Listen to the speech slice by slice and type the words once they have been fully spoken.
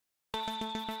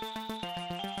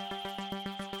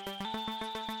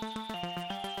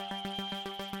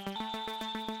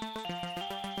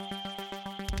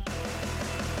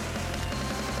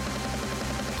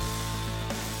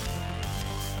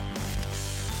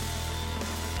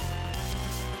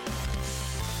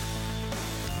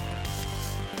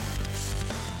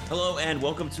Hello and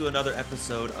welcome to another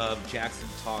episode of Jackson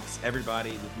Talks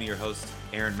Everybody with me, your host,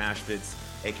 Aaron Mashvitz,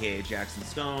 aka Jackson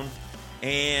Stone.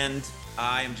 And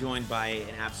I am joined by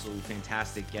an absolutely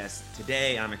fantastic guest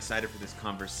today. I'm excited for this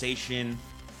conversation.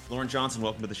 Lauren Johnson,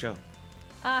 welcome to the show.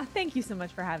 Thank you so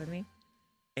much for having me.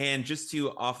 And just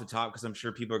to off the top, because I'm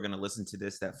sure people are going to listen to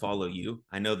this that follow you.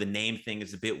 I know the name thing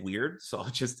is a bit weird, so I'll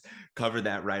just cover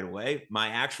that right away. My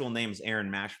actual name is Aaron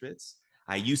Mashvitz.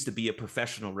 I used to be a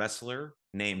professional wrestler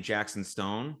named Jackson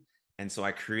Stone. And so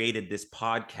I created this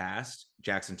podcast,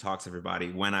 Jackson Talks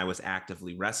Everybody, when I was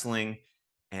actively wrestling.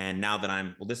 And now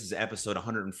that this is episode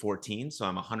 114. So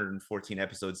I'm 114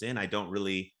 episodes in. I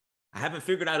haven't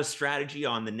figured out a strategy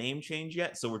on the name change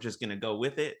yet. So we're just going to go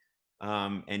with it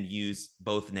and use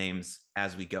both names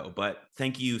as we go. But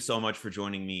thank you so much for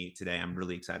joining me today. I'm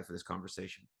really excited for this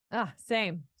conversation.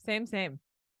 Same.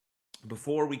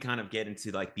 Before we kind of get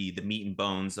into like the meat and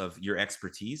bones of your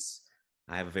expertise,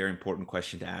 I have a very important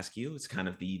question to ask you. It's kind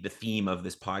of the theme of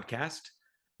this podcast.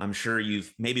 I'm sure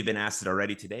you've maybe been asked it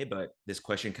already today, but this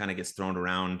question kind of gets thrown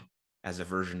around as a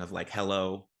version of like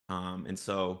hello. And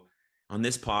so on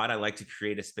this pod, I like to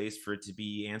create a space for it to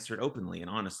be answered openly and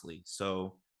honestly.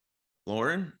 So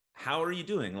Lauren, how are you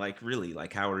doing? Like really,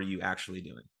 like how are you actually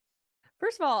doing?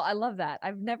 First of all, I love that.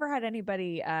 I've never had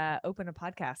anybody open a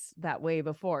podcast that way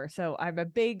before. So I'm a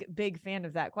big fan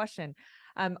of that question.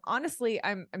 Honestly,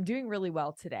 I'm doing really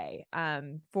well today.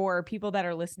 For people that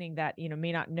are listening that,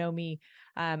 may not know me,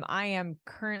 I am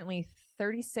currently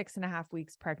 36 and a half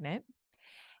weeks pregnant,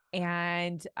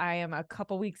 and I am a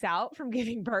couple weeks out from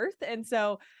giving birth. And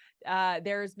so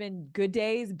there's been good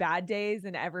days, bad days,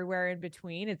 and everywhere in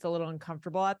between. It's a little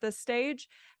uncomfortable at this stage.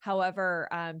 However,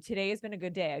 today has been a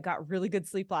good day. I got really good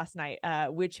sleep last night,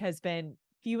 which has been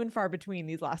few and far between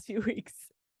these last few weeks.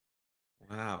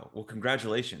 Wow. Well,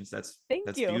 congratulations. That's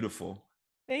Thank you. beautiful.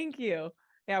 Thank you.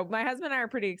 Yeah, my husband and I are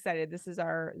pretty excited. This is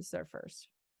our first.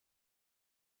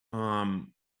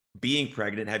 Being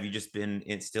pregnant, have you just been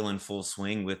still in full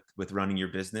swing with running your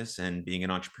business and being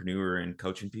an entrepreneur and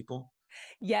coaching people?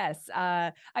 Yes.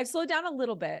 I've slowed down a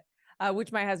little bit,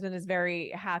 which my husband is very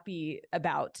happy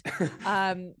about.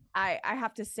 I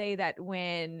have to say that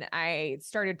when I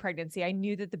started pregnancy, I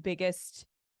knew that the biggest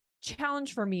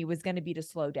challenge for me was going to be to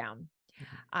slow down.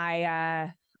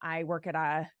 I work at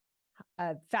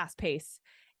a fast pace,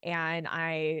 and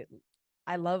I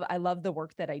love the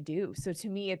work that I do. So to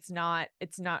me, it's not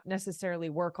necessarily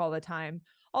work all the time,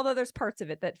 although there's parts of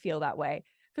it that feel that way.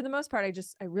 For the most part,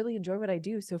 I really enjoy what I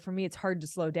do. So for me, it's hard to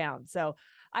slow down. So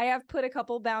I have put a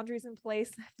couple boundaries in place.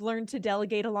 I've learned to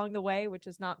delegate along the way, which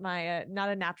is not my, not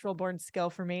a natural born skill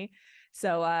for me.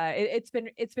 So it's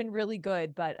been really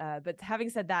good. But having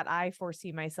said that, I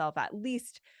foresee myself at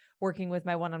least working with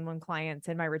my one-on-one clients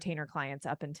and my retainer clients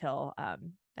up until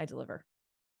I deliver.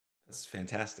 That's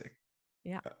fantastic.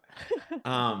 Yeah.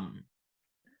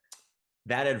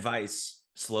 That advice,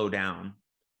 slow down.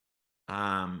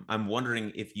 I'm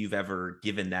wondering if you've ever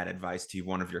given that advice to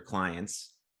one of your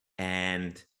clients,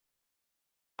 and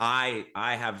I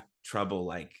have trouble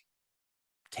like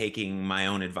taking my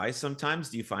own advice sometimes.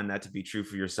 Do you find that to be true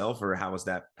for yourself, or how was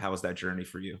that journey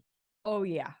for you? Oh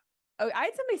yeah. Oh, I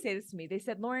had somebody say this to me. They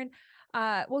said, Lauren,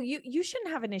 well, you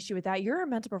shouldn't have an issue with that. You're a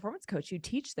mental performance coach. You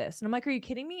teach this. And I'm like, are you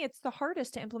kidding me? It's the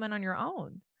hardest to implement on your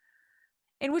own.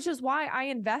 And which is why I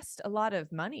invest a lot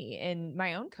of money in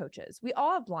my own coaches. We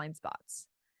all have blind spots.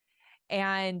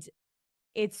 And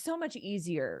it's so much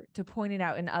easier to point it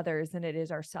out in others than it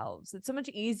is ourselves. It's so much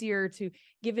easier to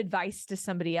give advice to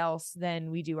somebody else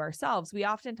than we do ourselves. We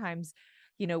oftentimes,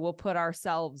 will put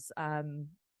ourselves,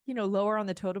 lower on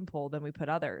the totem pole than we put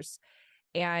others.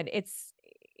 And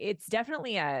it's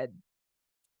definitely a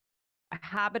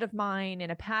habit of mine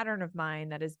and a pattern of mine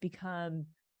that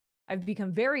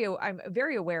I'm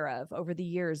very aware of over the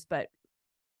years, but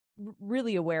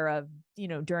really aware of,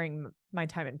 during my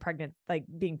time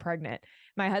being pregnant.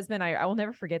 My husband, I will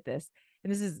never forget this.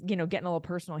 And this is, getting a little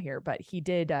personal here, but he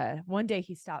did, one day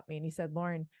he stopped me and he said,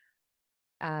 Lauren,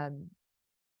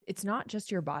 it's not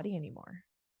just your body anymore.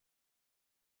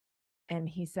 And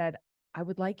he said, I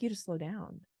would like you to slow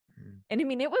down. And I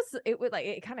mean,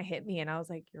 it kind of hit me, and I was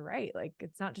like, you're right. Like,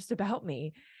 it's not just about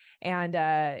me. And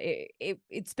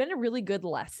it's been a really good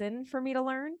lesson for me to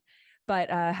learn. But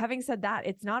having said that,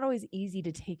 it's not always easy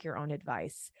to take your own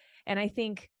advice. And I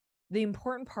think the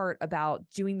important part about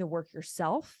doing the work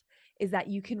yourself is that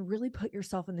you can really put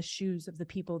yourself in the shoes of the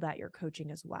people that you're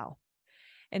coaching as well.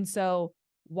 And so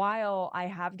while I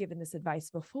have given this advice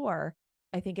before,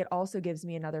 I think it also gives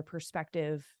me another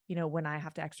perspective, when I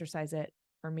have to exercise it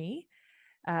for me,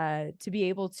 to be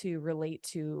able to relate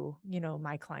to,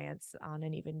 my clients on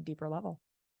an even deeper level.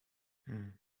 Hmm.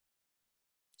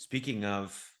 Speaking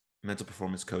of mental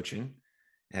performance coaching,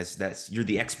 as you're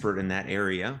the expert in that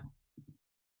area,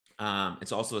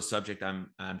 it's also a subject I'm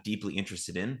deeply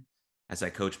interested in. As I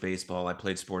coach baseball, I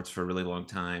played sports for a really long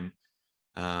time,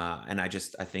 and I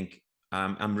think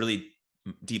I'm really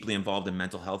deeply involved in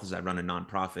mental health as I run a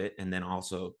nonprofit, and then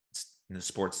also in the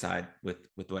sports side with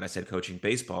what I said, coaching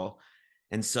baseball.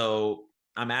 And so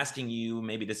I'm asking you,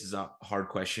 maybe this is a hard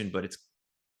question, but it's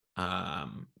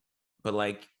um, but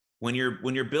like when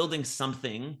you're building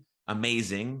something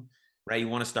amazing, right? You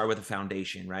want to start with a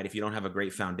foundation, right? If you don't have a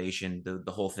great foundation,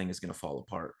 the whole thing is going to fall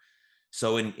apart.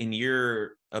 So in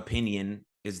your opinion,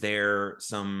 is there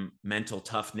some mental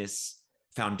toughness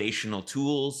foundational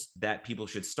tools that people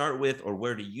should start with, or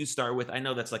where do you start with? I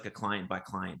know that's like a client by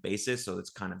client basis, so it's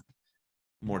kind of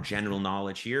more general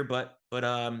knowledge here, but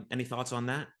any thoughts on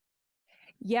that?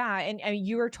 Yeah. And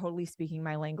you are totally speaking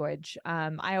my language.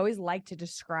 I always like to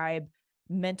describe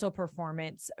mental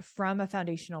performance from a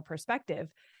foundational perspective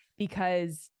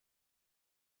because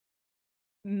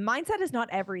mindset is not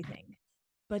everything,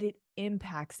 but it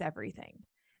impacts everything.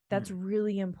 That's Hmm.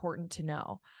 really important to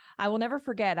know. I will never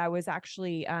forget, I was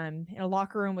actually in a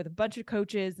locker room with a bunch of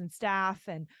coaches and staff,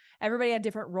 and everybody had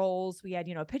different roles. We had,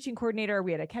 a pitching coordinator,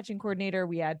 we had a catching coordinator,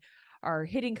 we had our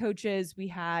hitting coaches, we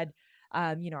had,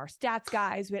 our stats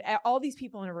guys, we had all these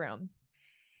people in a room.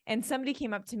 And somebody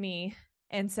came up to me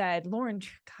and said, Lauren,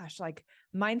 gosh, like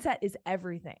mindset is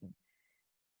everything.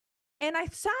 And I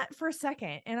sat for a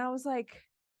second and I was like,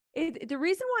 the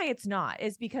reason why it's not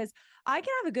is because I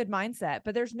can have a good mindset,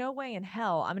 but there's no way in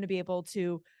hell I'm going to be able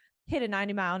to hit a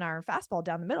 90-mile-an-hour fastball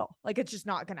down the middle. Like it's just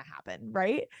not going to happen.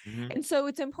 Right. Mm-hmm. And so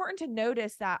it's important to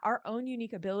notice that our own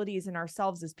unique abilities and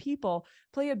ourselves as people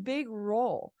play a big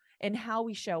role in how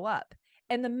we show up.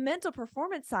 And the mental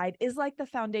performance side is like the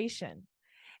foundation.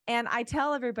 And I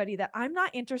tell everybody that I'm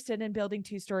not interested in building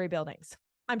 2-story buildings.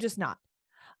 I'm just not.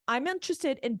 I'm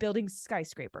interested in building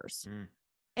skyscrapers. Mm.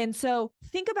 And so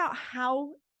think about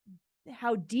how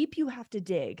deep you have to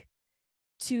dig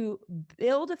to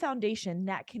build a foundation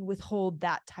that can withhold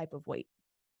that type of weight,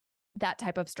 that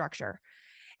type of structure.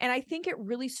 And I think it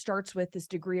really starts with this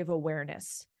degree of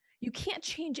awareness. You can't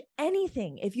change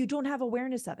anything if you don't have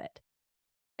awareness of it.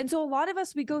 And so a lot of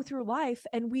us, we go through life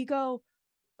and we go,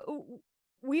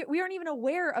 we aren't even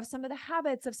aware of some of the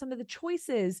habits, of some of the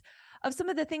choices, of some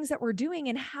of the things that we're doing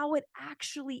and how it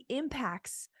actually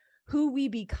impacts who we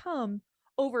become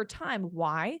over time.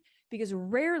 Why? Because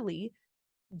rarely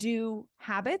do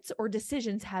habits or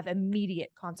decisions have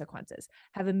immediate consequences,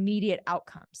 have immediate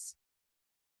outcomes.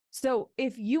 So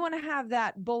if you want to have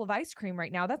that bowl of ice cream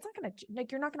right now, that's not going to,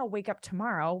 like, you're not going to wake up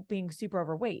tomorrow being super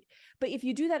overweight. But if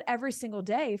you do that every single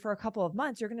day for a couple of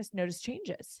months, you're going to notice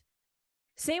changes.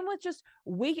 Same with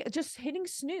just hitting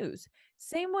snooze.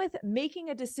 Same with making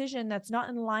a decision that's not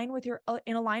in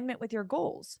alignment with your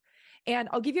goals. And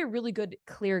I'll give you a really good,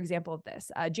 clear example of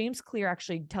this. James Clear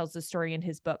actually tells the story in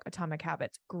his book, Atomic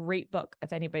Habits. Great book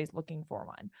if anybody's looking for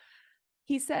one.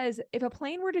 He says, if a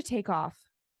plane were to take off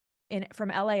from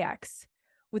LAX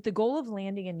with the goal of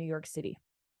landing in New York City,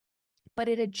 but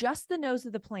it adjusts the nose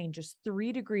of the plane just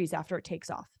 3 degrees after it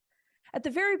takes off. At the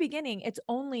very beginning, it's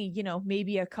only,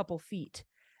 maybe a couple feet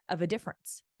of a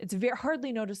difference. It's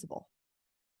hardly noticeable.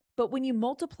 But when you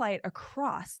multiply it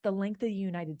across the length of the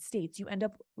United States, you end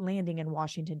up landing in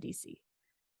Washington, D.C.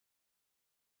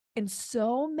 And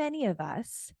so many of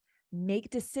us make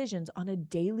decisions on a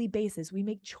daily basis. We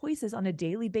make choices on a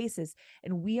daily basis,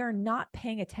 and we are not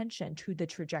paying attention to the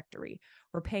trajectory.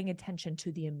 We're paying attention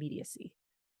to the immediacy.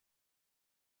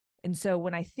 And so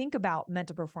when I think about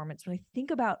mental performance, when I think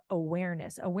about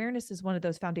awareness is one of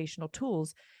those foundational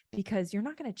tools because you're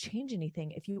not going to change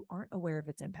anything if you aren't aware of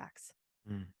its impacts.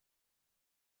 Mm.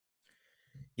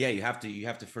 Yeah, you have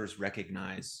to first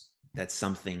recognize that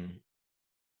something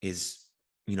is,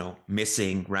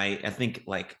 missing, right? I think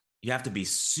like you have to be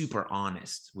super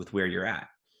honest with where you're at,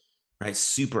 right?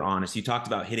 Super honest. You talked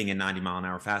about hitting a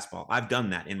 90-mile-an-hour fastball. I've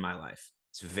done that in my life.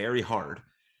 It's very hard.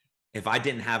 If I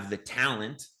didn't have the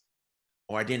talent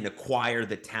or I didn't acquire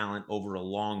the talent over a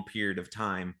long period of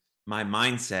time, my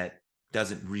mindset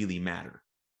doesn't really matter.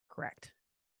 Correct.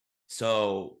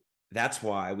 So that's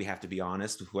why we have to be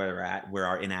honest with where we're at, where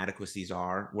our inadequacies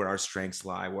are, where our strengths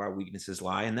lie, where our weaknesses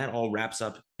lie. And that all wraps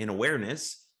up in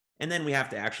awareness. And then we have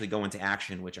to actually go into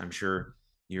action, which I'm sure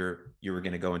you were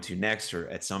going to go into next or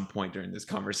at some point during this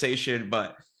conversation.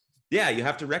 But yeah, you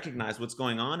have to recognize what's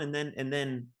going on and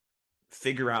then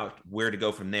figure out where to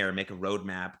go from there, make a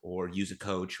roadmap or use a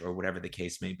coach or whatever the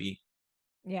case may be.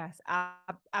 Yes,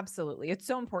 absolutely. It's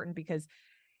so important because,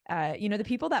 the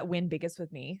people that win biggest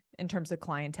with me in terms of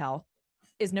clientele,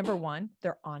 is number one,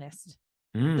 they're honest.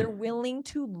 Mm. They're willing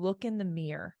to look in the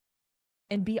mirror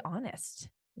and be honest.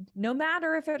 No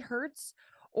matter if it hurts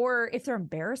or if they're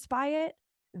embarrassed by it,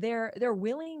 they're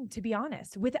willing to be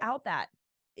honest. Without that,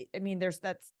 I mean,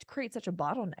 that creates such a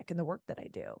bottleneck in the work that I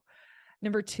do.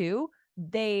 Number two,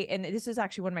 and this is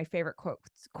actually one of my favorite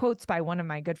quotes by one of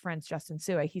my good friends, Justin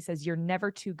Sua. He says, "You're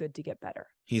never too good to get better."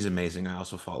 He's amazing. I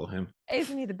also follow him.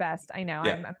 Isn't he the best? I know.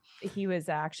 Yeah. He was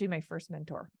actually my first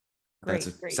mentor. Great.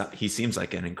 He seems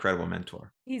like an incredible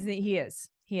mentor. He is.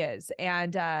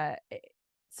 And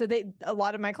so a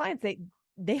lot of my clients,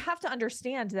 they have to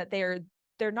understand that they're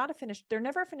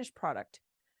never a finished product.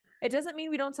 It doesn't mean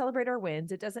we don't celebrate our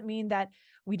wins. It doesn't mean that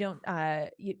we don't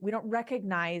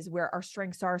recognize where our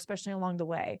strengths are, especially along the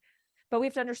way. But we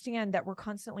have to understand that we're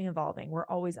constantly evolving. We're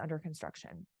always under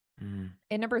construction. And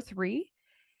number three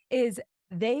is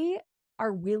they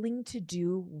are willing to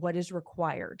do what is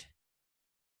required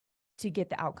to get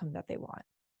the outcome that they want.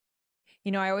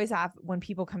 You know, I always have, when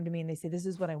people come to me and they say, "This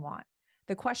is what I want,"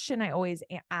 the question I always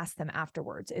ask them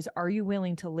afterwards is, are you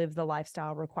willing to live the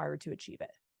lifestyle required to achieve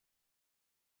it?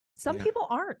 Some people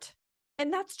aren't,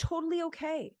 and that's totally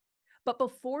okay. But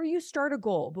before you start a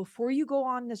goal, before you go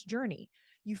on this journey,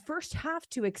 you first have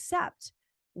to accept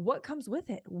what comes with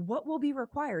it, what will be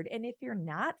required. And if you're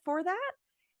not for that,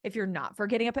 if you're not for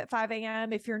getting up at 5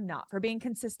 a.m., if you're not for being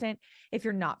consistent, if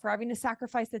you're not for having to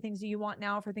sacrifice the things that you want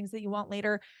now for things that you want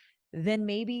later, then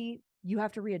maybe you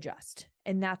have to readjust,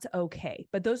 and that's okay.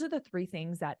 But those are the three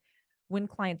things that when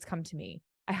clients come to me,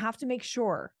 I have to make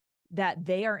sure that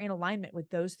they are in alignment with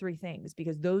those three things,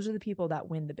 because those are the people that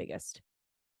win the biggest.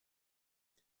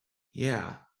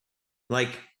 Yeah.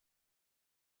 Like,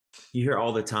 you hear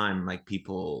all the time, like,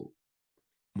 people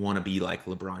want to be like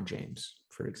LeBron James,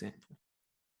 for example.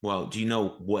 Well, do you know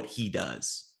what he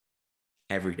does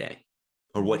every day,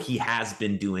 or what he has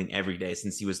been doing every day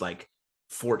since he was like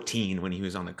 14 when he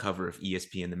was on the cover of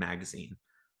ESPN, the magazine?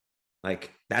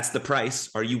 Like, that's the price.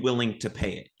 Are you willing to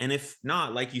pay it? And if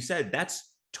not, like you said, that's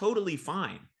totally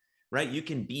fine, right? You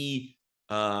can be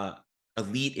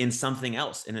elite in something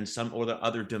else and in some or the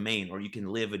other domain, or you can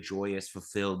live a joyous,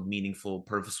 fulfilled, meaningful,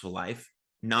 purposeful life,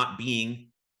 not being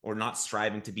or not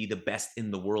striving to be the best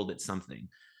in the world at something.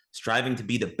 Striving to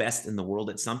be the best in the world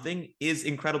at something is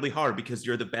incredibly hard because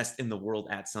you're the best in the world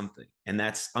at something. And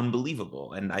that's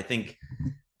unbelievable. And I think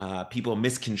people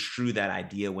misconstrue that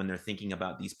idea when they're thinking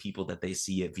about these people that they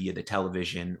see it via the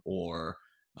television or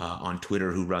on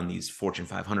Twitter who run these Fortune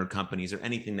 500 companies, or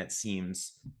anything that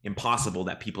seems impossible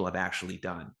that people have actually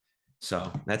done.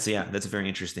 So that's a very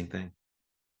interesting thing.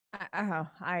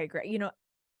 I agree. You know,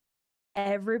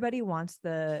 everybody wants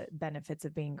the benefits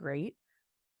of being great.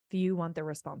 Few want the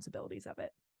responsibilities of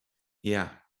it. Yeah.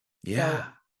 Yeah. So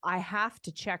I have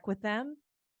to check with them.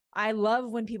 I love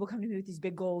when people come to me with these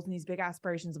big goals and these big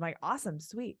aspirations. I'm like, awesome,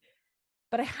 sweet.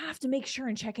 But I have to make sure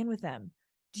and check in with them.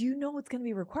 Do you know what's going to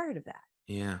be required of that?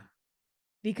 Yeah.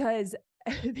 Because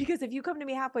if you come to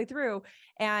me halfway through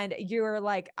and you're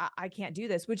like, I can't do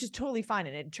this, which is totally fine.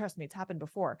 And trust me, it's happened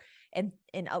before. And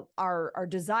our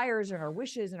desires and our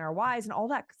wishes and our whys and all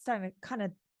that kind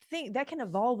of thing that can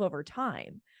evolve over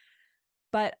time.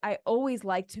 But I always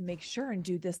like to make sure and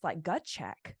do this like gut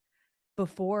check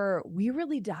before we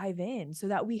really dive in, so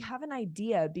that we have an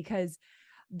idea, because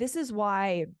this is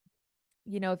why,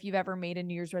 you know, if you've ever made a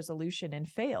New Year's resolution and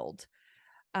failed,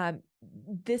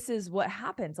 this is what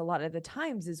happens a lot of the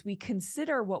times is we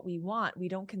consider what we want. We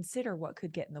don't consider what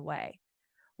could get in the way.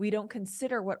 We don't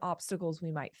consider what obstacles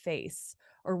we might face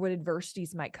or what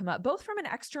adversities might come up, both from an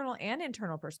external and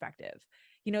internal perspective.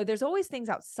 You know, there's always things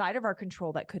outside of our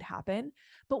control that could happen,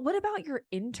 but what about your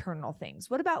internal things?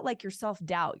 What about like your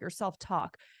self-doubt, your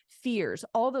self-talk, fears,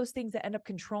 all those things that end up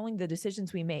controlling the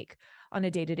decisions we make on a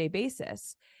day-to-day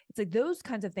basis? It's like those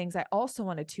kinds of things I also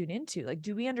want to tune into. Like,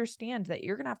 do we understand that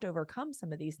you're going to have to overcome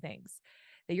some of these things,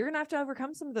 that you're going to have to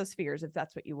overcome some of those fears if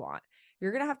that's what you want?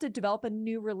 You're going to have to develop a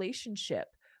new relationship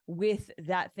with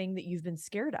that thing that you've been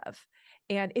scared of.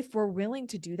 And if we're willing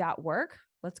to do that work,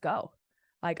 let's go.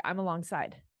 Like, I'm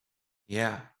alongside.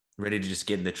 Yeah. Ready to just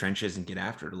get in the trenches and get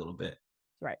after it a little bit.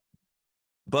 Right.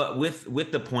 But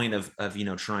with the point of, you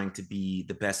know, trying to be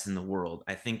the best in the world,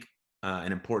 I think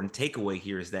an important takeaway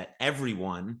here is that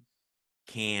everyone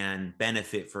can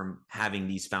benefit from having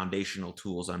these foundational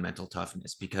tools on mental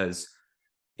toughness, because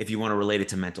if you want to relate it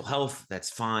to mental health, that's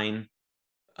fine.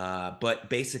 But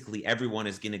basically everyone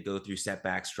is going to go through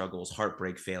setbacks, struggles,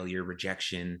 heartbreak, failure,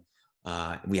 rejection.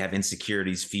 We have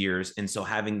insecurities, fears. And so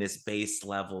having this base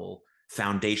level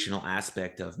foundational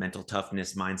aspect of mental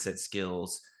toughness, mindset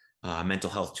skills, mental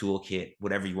health toolkit,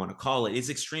 whatever you want to call it, is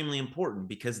extremely important,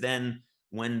 because then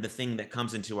when the thing that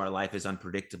comes into our life is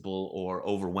unpredictable or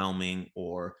overwhelming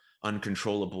or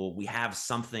uncontrollable, we have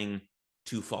something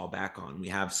to fall back on. We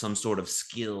have some sort of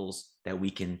skills that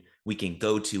we can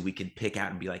go to, we can pick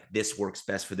out and be like, this works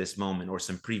best for this moment, or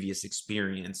some previous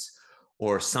experience,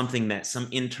 or something that some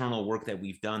internal work that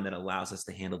we've done that allows us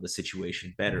to handle the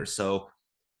situation better. So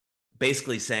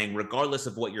basically saying, regardless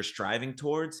of what you're striving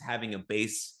towards, having a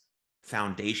base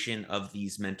foundation of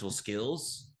these mental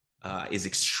skills is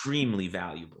extremely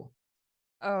valuable.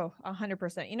 Oh,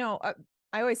 100%.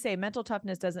 I always say mental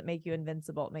toughness doesn't make you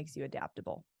invincible. It makes you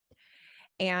adaptable.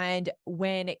 And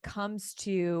when it comes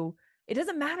to, it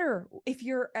doesn't matter if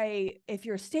you're a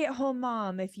stay-at-home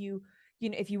mom, if you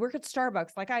work at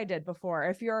Starbucks like I did before,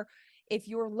 if you're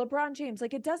LeBron James,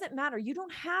 like, it doesn't matter. You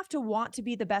don't have to want to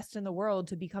be the best in the world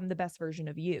to become the best version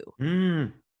of you.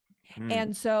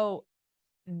 And so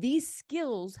these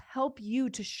skills help you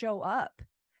to show up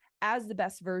as the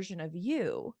best version of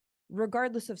you,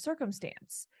 regardless of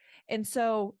circumstance. And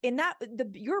so in that,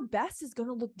 your best is going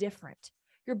to look different.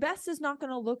 Your best is not going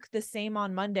to look the same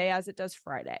on Monday as it does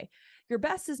Friday. Your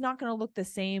best is not going to look the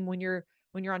same when you're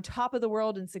on top of the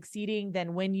world and succeeding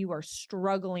than when you are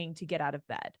struggling to get out of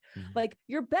bed. Like,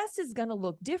 your best is going to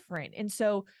look different. And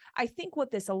so I think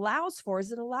what this allows for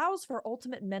is it allows for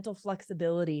ultimate mental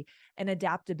flexibility and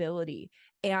adaptability.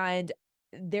 And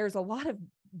there's a lot of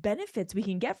benefits we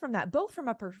can get from that, both from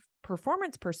a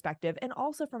performance perspective and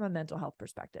also from a mental health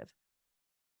perspective.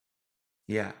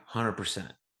 Yeah, 100%.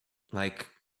 Like,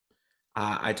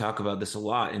 I talk about this a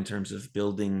lot in terms of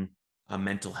building a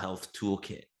mental health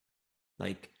toolkit.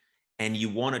 Like, and you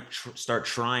want to start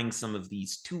trying some of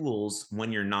these tools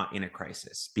when you're not in a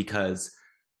crisis, because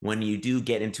when you do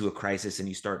get into a crisis and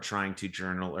you start trying to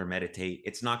journal or meditate,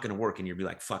 it's not going to work. And you'll be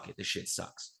like, fuck it, this shit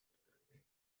sucks.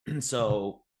 And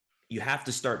so you have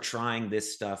to start trying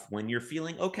this stuff when you're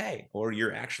feeling okay, or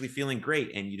you're actually feeling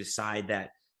great. And you decide that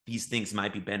these things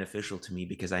might be beneficial to me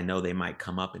because I know they might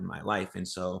come up in my life. And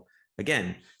so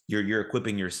again, you're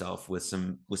equipping yourself with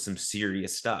some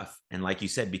serious stuff. And like you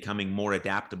said, becoming more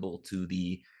adaptable to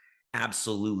the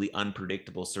absolutely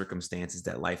unpredictable circumstances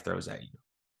that life throws at you.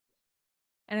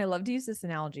 And I love to use this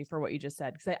analogy for what you just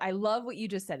said, because I love what you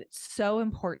just said. It's so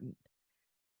important,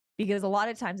 because a lot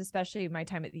of times, especially my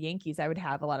time at the Yankees, I would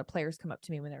have a lot of players come up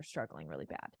to me when they're struggling really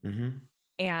bad.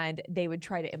 And they would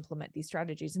try to implement these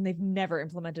strategies, and they've never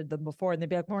implemented them before. And they'd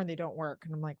be like, Lauren, they don't work.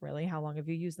 And I'm like, really? How long have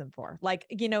you used them for? Like,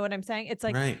 you know what I'm saying? It's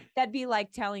like, right. That'd be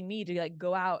like telling me to like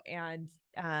go out and,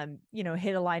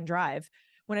 hit a line drive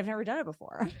when I've never done it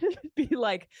before. Be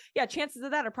like, yeah, chances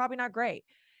of that are probably not great.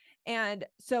 And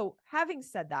so having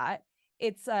said that,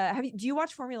 it's, do you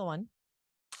watch Formula One?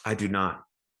 I do not.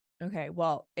 Okay.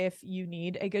 Well, if you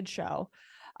need a good show,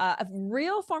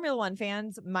 real Formula One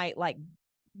fans might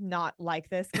not like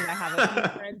this, because I have a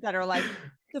few friends that are like,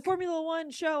 the Formula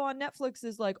One show on Netflix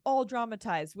is like all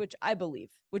dramatized, which I believe,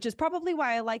 which is probably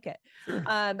why I like it. Sure.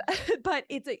 But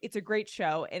it's a great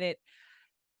show.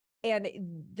 And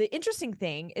the interesting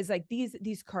thing is, like,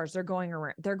 these cars, they're going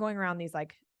around these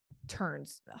like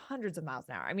turns hundreds of miles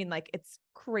an hour. I mean, like, it's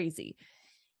crazy.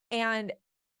 And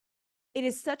it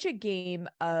is such a game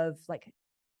of like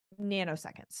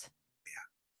nanoseconds.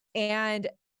 Yeah. And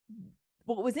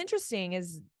what was interesting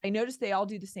is I noticed they all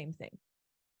do the same thing.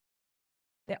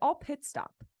 They all pit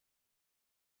stop.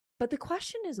 But the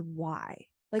question is why?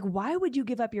 Like, why would you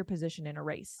give up your position in a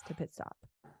race to pit stop?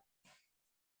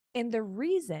 And the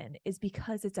reason is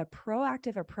because it's a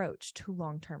proactive approach to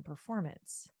long-term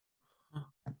performance.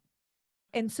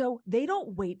 And so they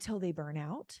don't wait till they burn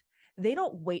out. They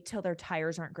don't wait till their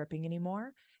tires aren't gripping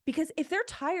anymore. Because if their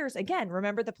tires, again,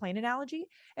 remember the plane analogy?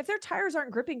 If their tires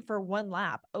aren't gripping for one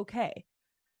lap, okay.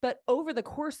 But over the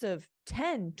course of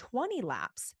 10, 20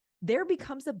 laps, there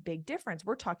becomes a big difference.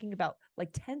 We're talking about like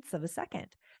tenths of a second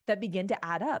that begin to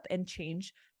add up and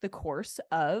change the course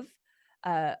of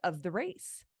the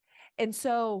race. And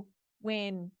so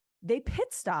when they pit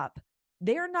stop,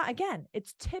 they're not, again,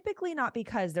 it's typically not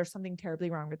because there's something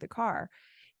terribly wrong with the car.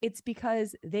 It's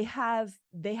because they have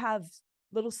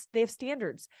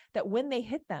standards that when they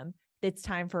hit them, it's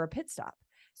time for a pit stop.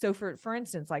 So for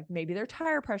instance, like maybe their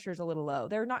tire pressure is a little low.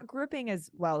 They're not gripping as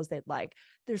well as they'd like.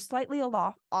 They're slightly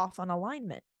off on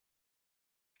alignment.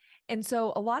 And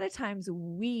so a lot of times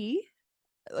we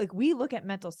look at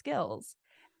mental skills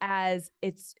as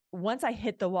it's once I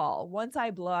hit the wall, once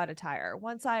I blow out a tire,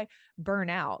 once I burn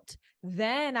out,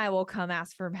 then I will come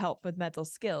ask for help with mental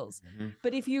skills.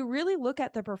 But if you really look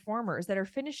at the performers that are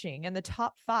finishing in the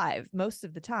top 5 most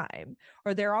of the time,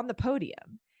 or they're on the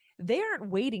podium, they aren't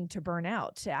waiting to burn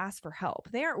out to ask for help.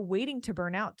 They aren't waiting to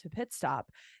burn out to pit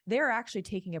stop. They're actually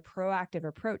taking a proactive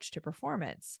approach to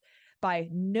performance by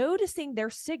noticing their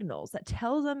signals that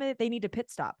tell them that they need to pit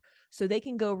stop so they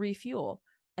can go refuel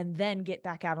and then get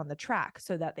back out on the track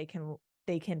so that they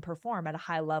can perform at a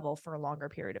high level for a longer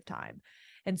period of time.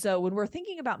 And so when we're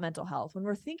thinking about mental health, when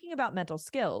we're thinking about mental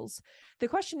skills, the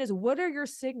question is, what are your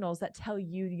signals that tell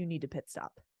you you need to pit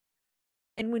stop?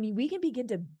 And when we can begin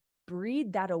to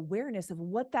breed that awareness of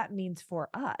what that means for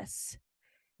us,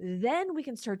 then we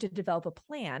can start to develop a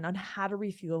plan on how to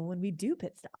refuel when we do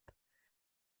pit stop.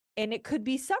 And it could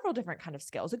be several different kind of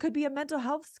skills. It could be a mental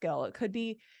health skill. It could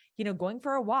be, going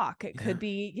for a walk. It could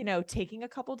be, taking a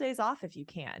couple days off if you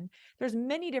can. There's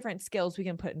many different skills we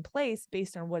can put in place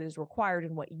based on what is required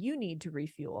and what you need to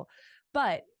refuel.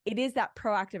 But it is that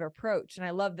proactive approach. And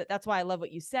I love that. That's why I love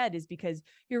what you said, is because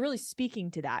you're really speaking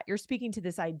to that. You're speaking to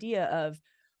this idea of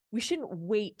we shouldn't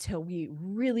wait till we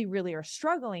really, really are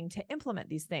struggling to implement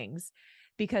these things,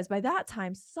 because by that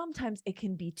time, sometimes it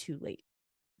can be too late.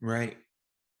 Right.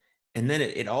 And then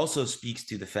it also speaks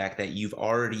to the fact that you've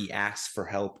already asked for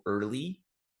help early,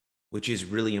 which is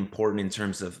really important in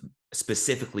terms of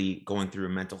specifically going through a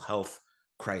mental health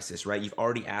crisis, right? You've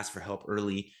already asked for help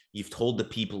early. You've told the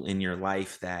people in your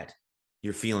life that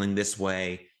you're feeling this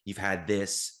way. You've had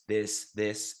this,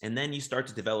 and then you start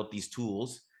to develop these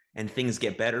tools and things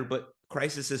get better, but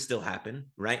crises still happen,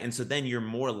 right? And so then you're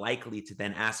more likely to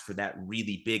then ask for that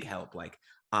really big help. Like,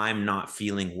 I'm not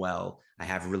feeling well. I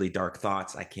have really dark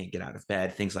thoughts. I can't get out of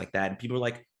bed, things like that. And people are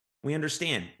like, we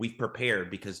understand. We've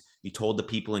prepared because you told the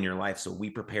people in your life. So we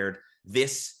prepared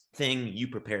this thing, you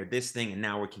prepared this thing, and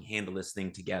now we can handle this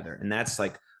thing together. And that's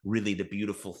like really the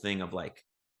beautiful thing of like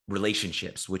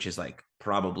relationships, which is like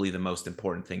probably the most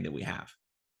important thing that we have.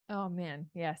 Oh man.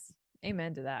 Yes.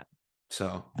 Amen to that.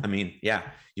 So, I mean, yeah,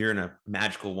 you're in a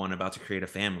magical one about to create a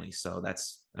family. So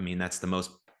that's the most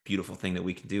beautiful thing that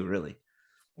we can do, really.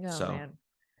 Oh So. man.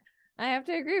 I have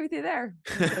to agree with you there.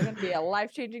 It's going to be a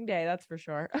life-changing day. That's for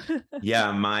sure.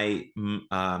 Yeah.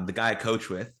 The guy I coach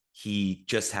with, he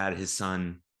just had his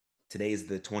son. Today is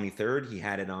the 23rd. He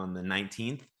had it on the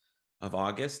 19th of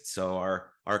August. So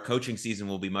our coaching season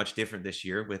will be much different this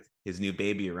year with his new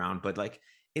baby around. But like,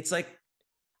 it's like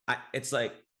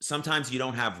sometimes you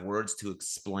don't have words to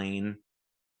explain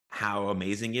how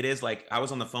amazing it is. Like, I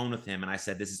was on the phone with him and I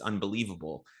said, this is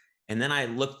unbelievable. And then I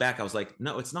looked back, I was like,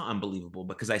 no, it's not unbelievable,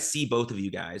 because I see both of you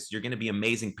guys. You're going to be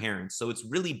amazing parents. So it's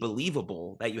really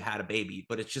believable that you had a baby,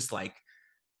 but it's just like,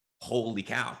 holy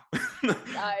cow.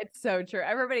 It's so true.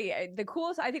 Everybody, the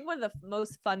coolest, I think one of the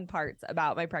most fun parts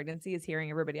about my pregnancy is hearing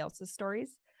everybody else's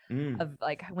stories of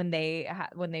like when they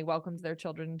welcomed their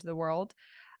children into the world.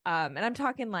 And I'm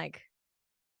talking like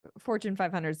Fortune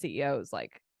 500 CEOs,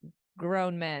 like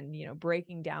grown men,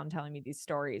 breaking down, telling me these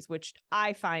stories, which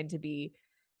I find to be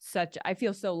I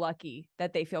feel so lucky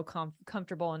that they feel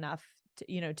comfortable enough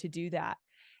to, to do that.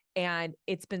 And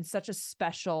it's been such a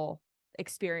special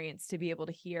experience to be able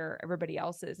to hear everybody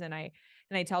else's. And I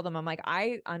tell them, I'm like,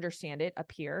 I understand it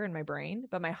up here in my brain,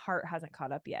 but my heart hasn't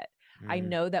caught up yet. I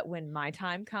know that when my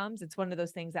time comes, it's one of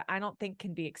those things that I don't think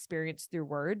can be experienced through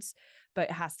words,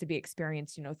 but it has to be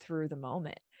experienced, through the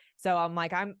moment. So I'm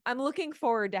like, I'm looking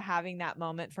forward to having that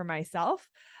moment for myself.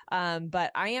 But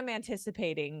I am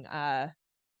anticipating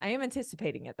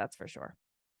it. That's for sure.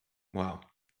 Wow.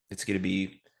 It's going to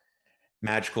be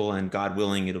magical, and God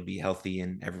willing, it'll be healthy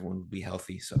and everyone will be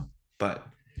healthy. So, but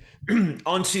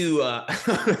on to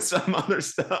some other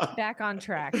stuff. Back on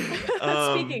track.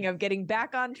 Speaking of getting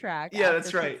back on track. Yeah,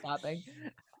 that's right. Stopping.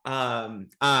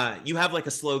 You have like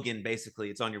a slogan, basically.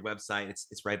 It's on your website.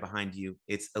 It's right behind you.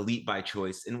 It's elite by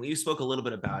choice. And we spoke a little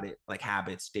bit about it, like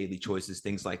habits, daily choices,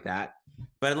 things like that.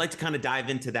 But I'd like to kind of dive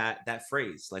into that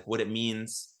phrase, like what it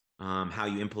means, how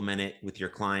you implement it with your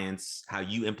clients, how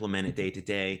you implement it day to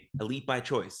day. Elite by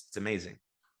choice. It's amazing.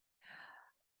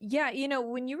 Yeah.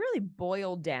 When you really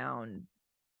boil down,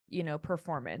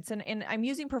 performance, and I'm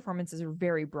using performance as a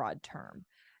very broad term,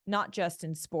 not just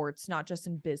in sports, not just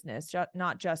in business,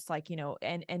 not just like,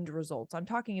 end results. I'm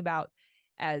talking about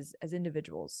as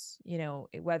individuals,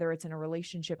 whether it's in a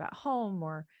relationship at home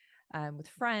or with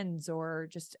friends, or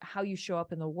just how you show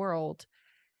up in the world,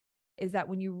 is that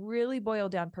when you really boil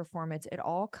down performance, it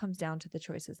all comes down to the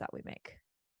choices that we make.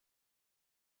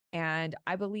 And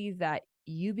I believe that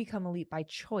you become elite by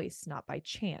choice, not by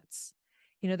chance.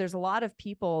 There's a lot of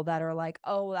people that are like,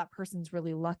 oh, that person's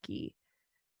really lucky.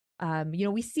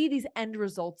 We see these end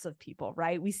results of people,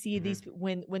 right? We see Mhm. these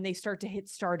when they start to hit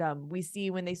stardom, we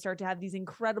see when they start to have these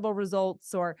incredible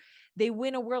results, or they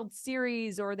win a World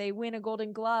Series, or they win a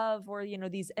Golden Glove, or, an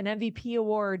MVP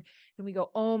award. And we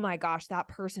go, oh my gosh, that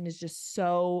person is just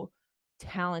so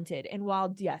talented. And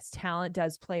while yes, talent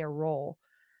does play a role,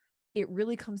 it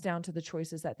really comes down to the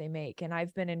choices that they make. And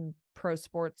I've been in pro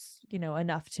sports,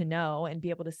 enough to know and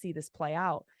be able to see this play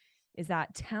out, is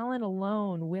that talent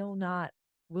alone will not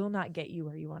get you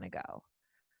where you want to go.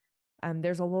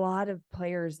 There's a lot of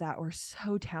players that were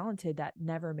so talented that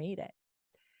never made it.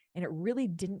 And it really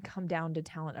didn't come down to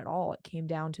talent at all. It came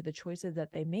down to the choices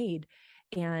that they made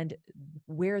and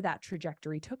where that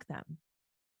trajectory took them.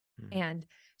 Mhm. And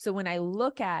so when I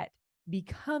look at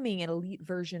becoming an elite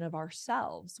version of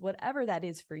ourselves, whatever that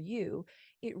is for you,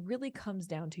 it really comes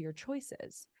down to your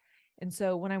choices. And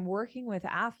so when I'm working with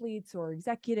athletes or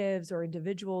executives or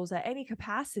individuals at any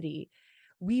capacity,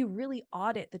 we really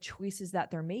audit the choices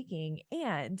that they're making,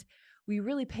 and we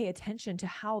really pay attention to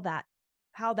how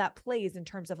that plays in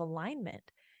terms of alignment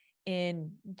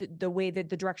in the way that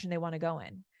the direction they want to go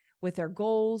in, with their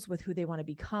goals, with who they want to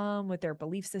become, with their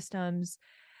belief systems,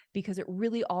 because it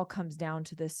really all comes down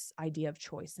to this idea of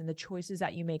choice, and the choices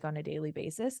that you make on a daily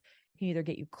basis can either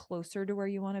get you closer to where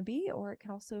you want to be, or it can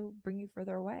also bring you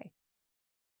further away.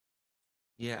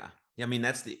 Yeah. Yeah. I mean,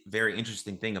 that's the very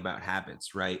interesting thing about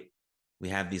habits, right? We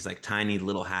have these like tiny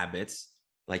little habits,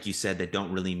 like you said, that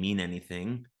don't really mean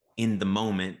anything in the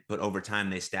moment, but over time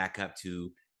they stack up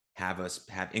to have us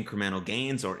have incremental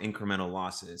gains or incremental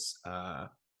losses.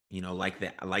 Like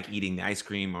that, like eating the ice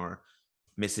cream or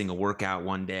missing a workout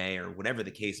one day or whatever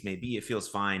the case may be. It feels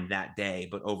fine that day,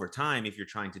 but over time, if you're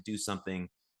trying to do something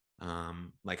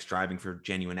like striving for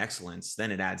genuine excellence,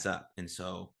 then it adds up. And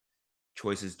so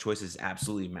choices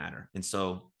absolutely matter. And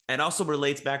so it also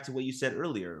relates back to what you said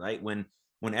earlier, right? When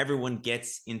everyone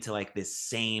gets into like this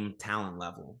same talent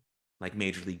level, like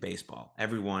Major League Baseball,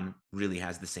 everyone really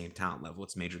has the same talent level.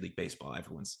 It's Major League Baseball.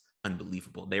 Everyone's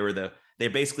unbelievable. They're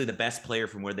basically the best player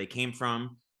from where they came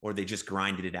from, or they just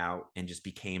grinded it out and just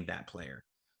became that player.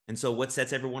 And so what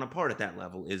sets everyone apart at that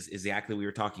level is exactly what we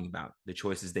were talking about, the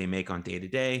choices they make on day to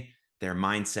day, their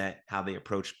mindset, how they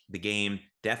approach the game,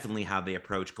 definitely how they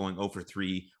approach going 0 for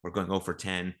 3 or going 0 for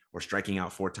 10 or striking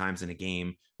out 4 times in a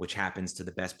game, which happens to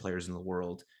the best players in the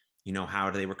world.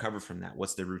 How do they recover from that?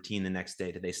 What's their routine the next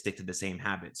day? Do they stick to the same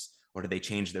habits, or do they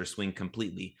change their swing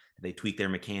completely? Do they tweak their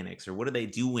mechanics, or what are they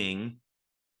doing?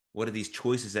 What are these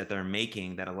choices that they're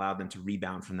making that allow them to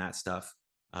rebound from that stuff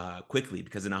quickly?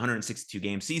 Because in a 162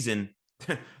 game season,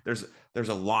 there's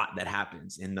a lot that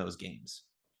happens in those games.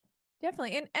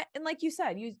 Definitely. And like you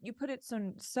said, you put it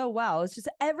so well. It's just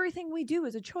everything we do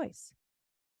is a choice.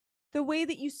 The way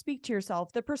that you speak to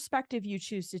yourself, the perspective you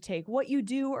choose to take, what you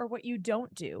do or what you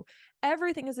don't do,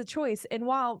 everything is a choice. And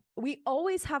while we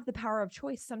always have the power of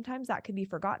choice, sometimes that can be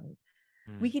forgotten.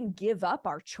 We can give up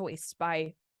our choice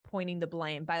by pointing the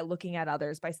blame, by looking at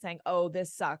others, by saying, oh,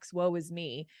 this sucks, woe is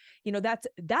me.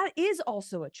 That is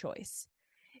also a choice.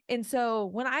 And so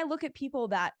when I look at people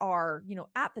that are,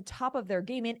 at the top of their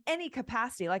game in any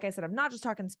capacity, like I said, I'm not just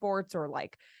talking sports or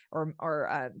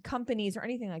companies or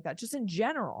anything like that, just in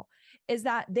general, is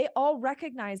that they all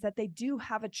recognize that they do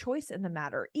have a choice in the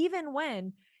matter. Even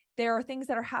when there are things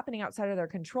that are happening outside of their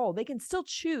control, they can still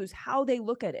choose how they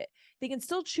look at it. They can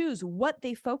still choose what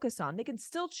they focus on. They can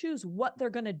still choose what they're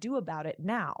going to do about it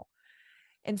now.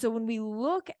 And so when we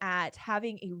look at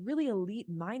having a really elite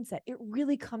mindset, it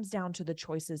really comes down to the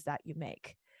choices that you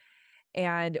make.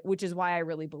 And which is why I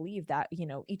really believe that,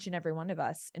 each and every one of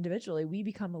us individually, we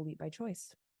become elite by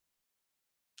choice.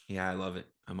 Yeah, I love it.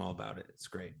 I'm all about it. It's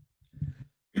great.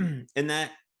 and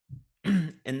that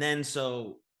and then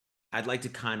so I'd like to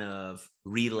kind of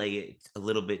relay it a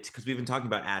little bit because we've been talking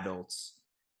about adults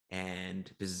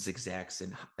and business execs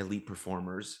and elite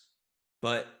performers,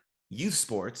 but youth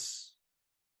sports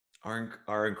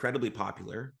are incredibly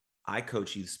popular. I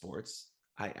coach youth sports.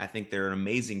 I think they're an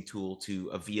amazing tool to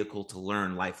a vehicle to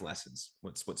learn life lessons.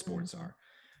 What's what sports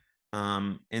Mm-hmm.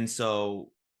 are. And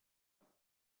so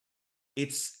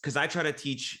it's because I try to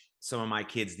teach some of my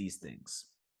kids these things.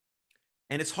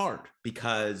 And it's hard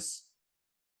because,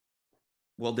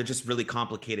 well, they're just really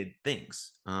complicated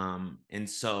things. And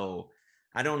so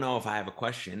I don't know if I have a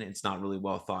question. It's not really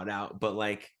well thought out, but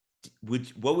like,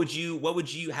 how would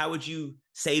you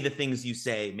say the things you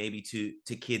say maybe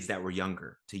to kids that were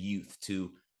younger, to youth,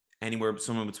 to anywhere,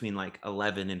 somewhere between like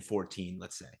 11 and 14,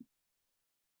 let's say?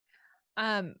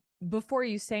 Um, Before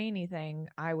you say anything,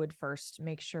 I would first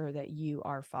make sure that you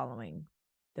are following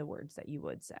the words that you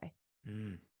would say.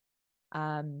 Mm.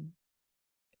 Um,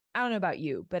 I don't know about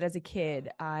you, but as a kid,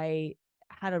 I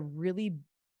had a really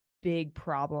big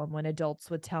problem when adults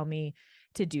would tell me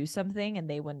to do something and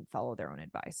they wouldn't follow their own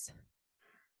advice,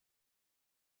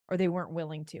 or they weren't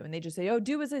willing to. And they just say, oh,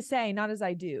 do as I say, not as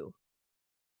I do.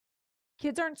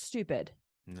 Kids aren't stupid.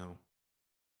 No.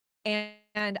 And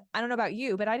I don't know about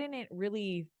you, but I didn't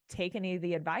really take any of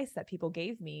the advice that people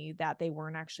gave me that they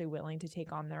weren't actually willing to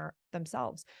take on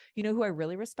themselves. You know who I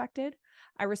really respected?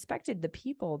 I respected the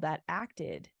people that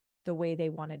acted the way they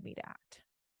wanted me to act,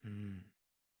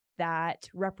 that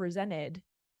represented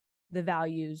the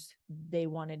values they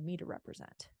wanted me to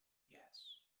represent. Yes.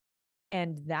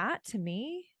 And that to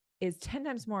me is 10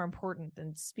 times more important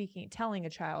than telling a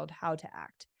child how to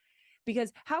act.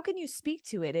 Because how can you speak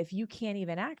to it if you can't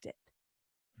even act it?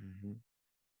 Mm-hmm.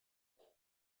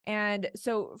 And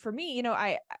so for me,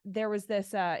 there was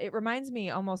this, it reminds me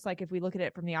almost like, if we look at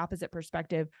it from the opposite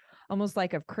perspective, almost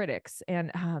like of critics. And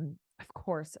of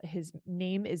course, his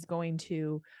name is going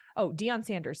to, Deion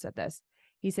Sanders said this.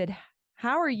 He said,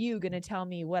 how are you going to tell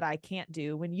me what I can't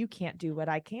do when you can't do what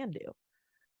I can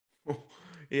do?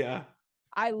 Yeah.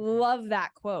 I love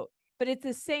that quote. But it's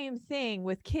the same thing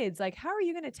with kids. Like, how are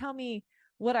you going to tell me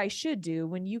what I should do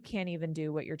when you can't even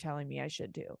do what you're telling me I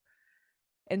should do?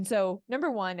 And so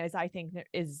number one is, I think,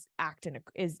 is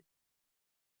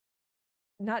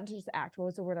not just act. What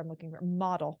was the word I'm looking for?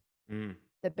 Model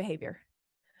the behavior.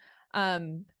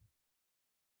 Number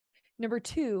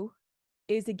two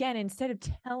is, again, instead of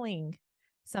telling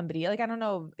somebody, like, I don't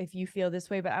know if you feel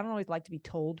this way, but I don't always like to be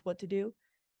told what to do.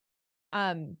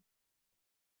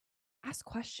 Ask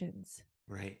questions.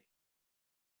 Right.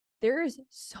 There is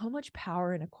so much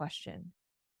power in a question.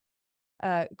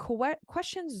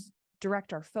 Questions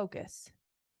direct our focus.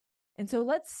 And so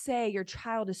let's say your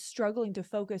child is struggling to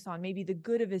focus on maybe the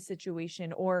good of his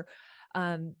situation, or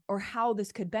how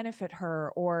this could benefit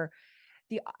her, or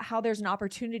how there's an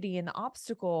opportunity in the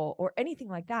obstacle, or anything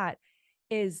like that.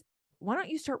 Is, why don't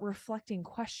you start reflecting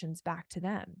questions back to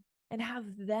them and have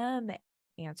them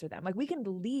answer them? Like, we can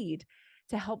lead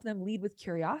to help them lead with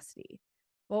curiosity.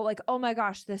 Well, like, oh my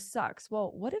gosh, this sucks.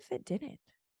 Well, what if it didn't?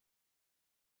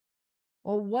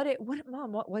 Well, what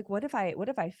if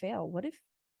I fail? What if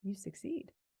you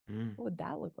succeed? What would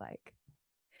that look like?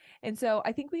 And so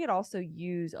I think we could also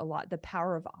use a lot the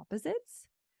power of opposites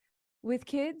with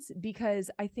kids, because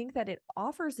I think that it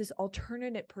offers this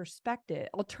alternative perspective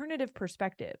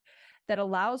that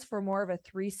allows for more of a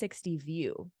 360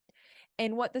 view.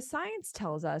 And what the science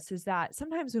tells us is that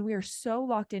sometimes when we are so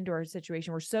locked into our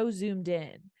situation, we're so zoomed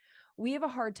in, we have a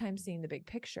hard time seeing the big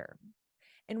picture.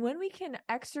 And when we can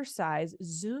exercise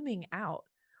zooming out,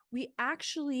 we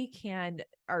actually can,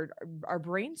 our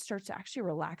brain starts to actually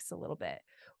relax a little bit.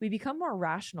 We become more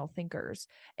rational thinkers,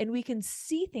 and we can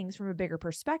see things from a bigger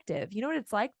perspective. You know what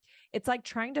it's like? It's like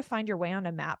trying to find your way on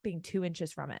a map being 2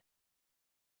 inches from it.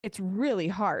 It's really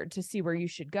hard to see where you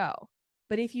should go.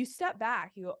 But if you step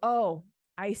back, you go, oh,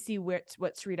 I see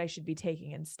what street I should be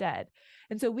taking instead.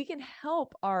 And so we can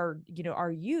help our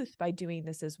youth by doing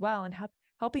this as well, and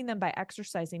helping them by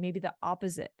exercising maybe the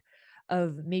opposite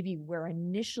of maybe where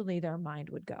initially their mind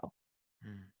would go.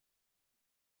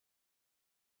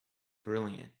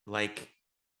 Brilliant. Like,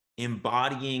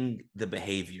 embodying the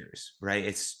behaviors, right?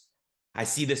 I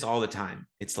see this all the time.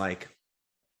 It's like,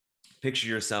 picture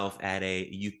yourself at a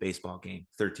youth baseball game.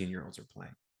 13-year-olds are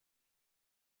playing.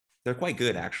 They're quite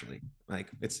good, actually. Like,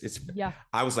 yeah.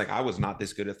 I was not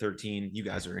this good at 13. You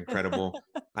guys are incredible.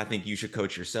 I think you should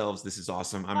coach yourselves. This is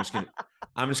awesome. I'm just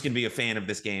gonna be a fan of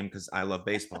this game because I love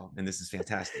baseball and this is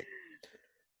fantastic.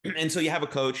 And so you have a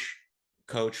coach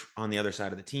on the other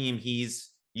side of the team. He's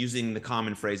using the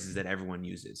common phrases that everyone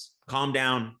uses. Calm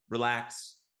down,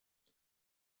 relax.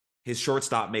 His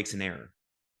shortstop makes an error.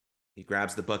 He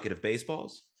grabs the bucket of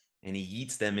baseballs and he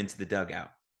yeets them into the dugout.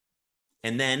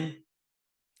 And then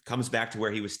comes back to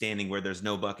where he was standing, where there's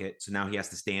no bucket. So now he has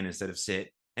to stand instead of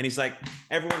sit. And he's like,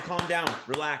 everyone calm down,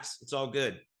 relax. It's all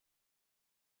good.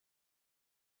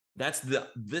 That's the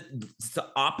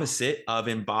opposite of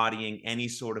embodying any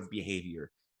sort of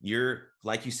behavior.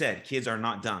 Like you said, kids are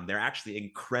not dumb. They're actually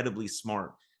incredibly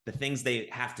smart. The things they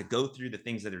have to go through, the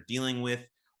things that they're dealing with,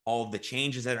 all of the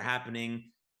changes that are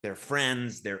happening, their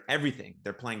friends, their everything.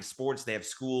 They're playing sports, they have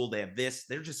school, they have this.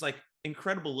 They're just like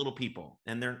incredible little people,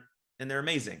 and they're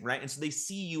amazing, right? And so they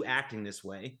see you acting this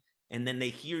way, and then they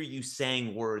hear you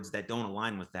saying words that don't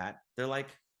align with that. They're like,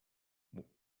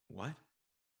 what?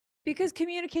 Because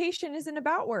communication isn't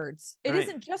about words. It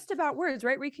isn't just about words,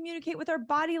 right? We communicate with our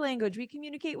body language. We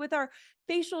communicate with our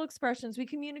facial expressions. We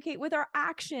communicate with our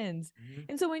actions.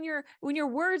 And so when your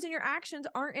words and your actions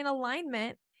aren't in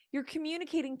alignment, you're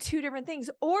communicating two different things.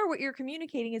 Or what you're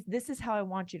communicating is, this is how I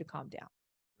want you to calm down.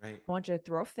 Right. I want you to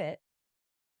throw a fit,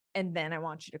 and then I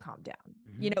want you to calm down.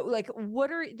 Mm-hmm. You know, like,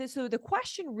 what are the, so the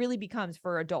question really becomes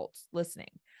for adults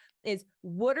listening is,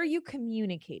 what are you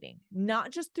communicating?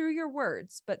 Not just through your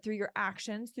words, but through your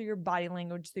actions, through your body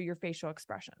language, through your facial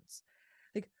expressions.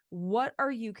 Like, what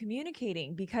are you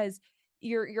communicating? Because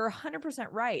you're 100%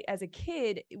 right. As a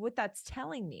kid, what that's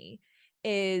telling me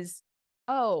is,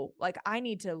 oh, like, I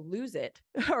need to lose it.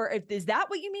 Or is that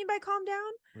what you mean by calm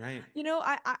down? Right. You know,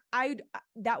 I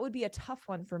that would be a tough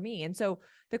one for me. And so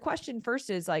the question first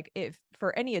is, like, if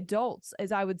for any adults,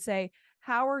 is I would say,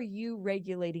 how are you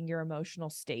regulating your emotional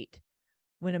state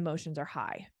when emotions are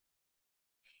high?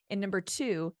 And number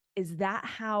two, is that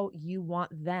how you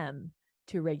want them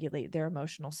to regulate their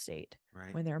emotional state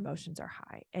when their emotions are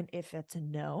high? And if it's a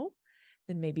no,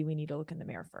 then maybe we need to look in the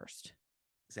mirror first.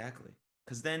 Exactly.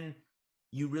 Because then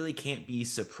you really can't be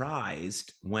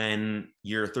surprised when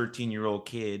your 13-year-old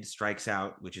kid strikes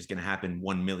out, which is going to happen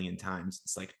 1 million times.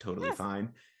 It's like totally fine.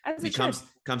 He comes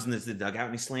into the dugout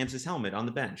and he slams his helmet on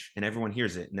the bench, and everyone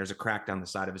hears it. And there's a crack down the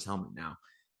side of his helmet now.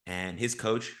 And his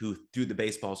coach, who threw the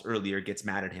baseballs earlier, gets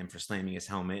mad at him for slamming his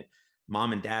helmet.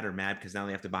 Mom and dad are mad because now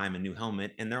they have to buy him a new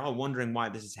helmet. And they're all wondering why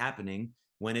this is happening,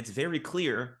 when it's very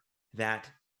clear that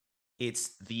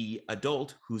it's the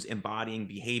adult who's embodying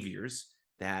behaviors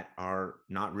that are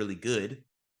not really good,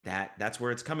 that's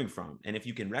where it's coming from. And if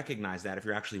you can recognize that, if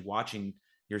you're actually watching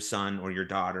your son or your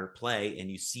daughter play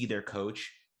and you see their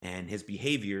coach and his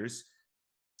behaviors,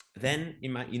 then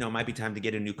it might be time to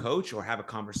get a new coach, or have a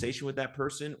conversation with that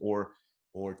person, or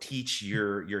teach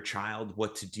your child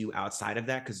what to do outside of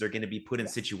that, because they're going to be put in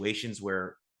situations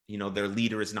where, their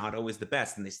leader is not always the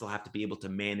best, and they still have to be able to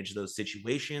manage those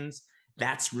situations.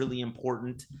 That's really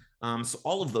important. So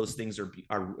all of those things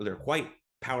they're quite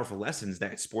powerful lessons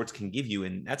that sports can give you,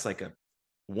 and that's like a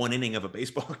one inning of a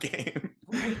baseball game.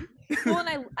 Right. Well,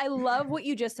 and I love what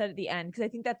you just said at the end, because I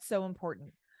think that's so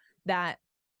important, that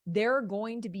there are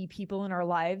going to be people in our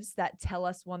lives that tell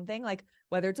us one thing, like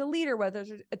whether it's a leader, whether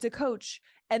it's a coach,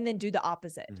 and then do the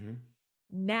opposite. Mm-hmm.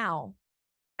 Now,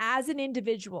 as an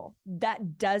individual,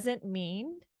 that doesn't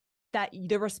mean that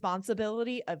the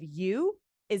responsibility of you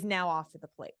is now off of the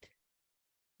plate.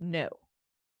 No.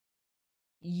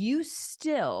 You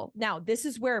still, now this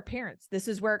is where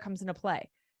it comes into play.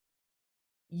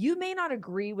 You may not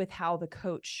agree with how the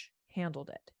coach handled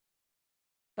it,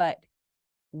 but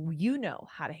you know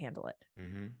how to handle it.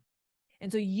 Mm-hmm.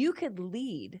 And so you could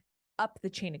lead up the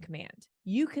chain of command.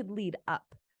 You could lead up.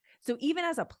 So even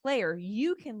as a player,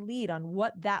 you can lead on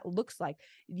what that looks like.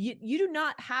 You do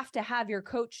not have to have your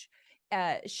coach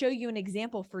show you an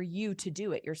example for you to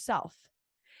do it yourself.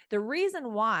 The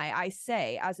reason why I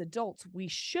say as adults, we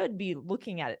should be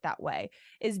looking at it that way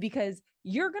is because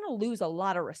you're going to lose a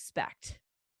lot of respect.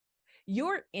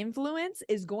 Your influence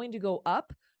is going to go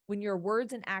up when your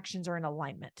words and actions are in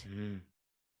alignment. Mm.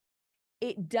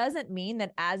 It doesn't mean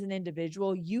that as an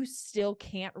individual, you still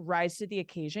can't rise to the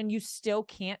occasion. You still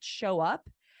can't show up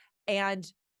and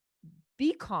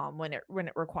be calm when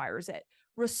it requires it.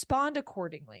 Respond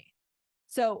accordingly.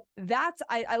 So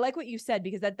I like what you said,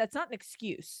 because that's not an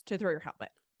excuse to throw your helmet.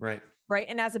 Right. Right.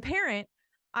 And as a parent,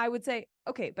 I would say,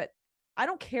 okay, but I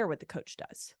don't care what the coach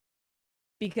does,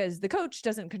 because the coach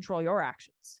doesn't control your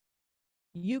actions.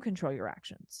 You control your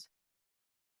actions.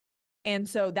 And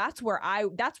so that's where I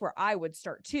would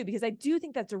start too, because I do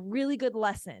think that's a really good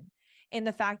lesson in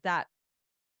the fact that,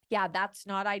 yeah, that's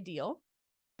not ideal,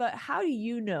 but how do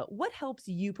you know what helps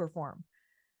you perform?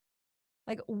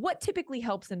 Like, what typically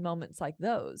helps in moments like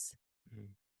those? Mm-hmm.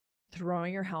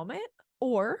 Throwing your helmet,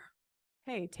 or,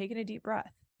 hey, taking a deep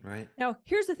breath. Right. Now,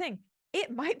 here's the thing. They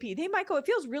might go, it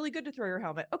feels really good to throw your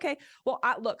helmet. Okay. Well,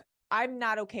 I'm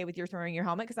not okay with your throwing your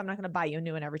helmet, because I'm not going to buy you a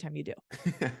new one every time you do.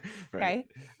 Right. Okay.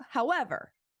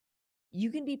 However,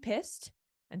 you can be pissed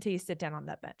until you sit down on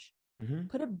that bench. Mm-hmm.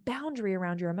 Put a boundary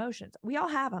around your emotions. We all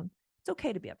have them. It's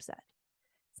okay to be upset.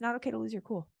 It's not okay to lose your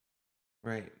cool.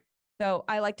 Right. So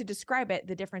I like to describe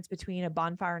the difference between a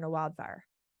bonfire and a wildfire.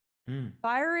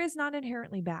 Fire is not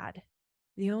inherently bad.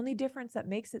 The only difference that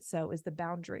makes it so is the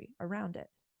boundary around it.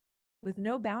 With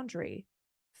no boundary,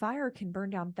 fire can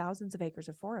burn down thousands of acres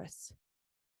of forests.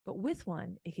 But with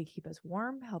one, it can keep us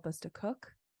warm, help us to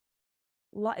cook.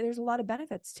 There's a lot of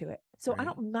benefits to it. So right. I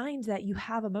don't mind that you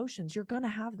have emotions. You're going to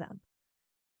have them.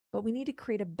 But we need to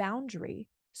create a boundary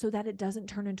so that it doesn't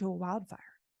turn into a wildfire.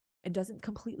 It doesn't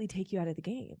completely take you out of the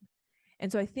game.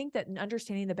 And so I think that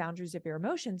understanding the boundaries of your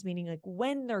emotions, meaning like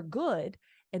when they're good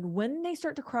and when they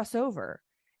start to cross over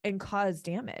and cause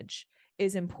damage,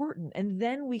 is important. And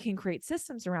then we can create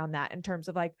systems around that in terms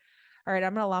of like, all right,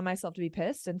 I'm going to allow myself to be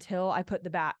pissed until I put the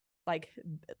bat,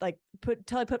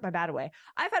 till I put my bat away.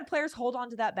 I've had players hold on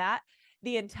to that bat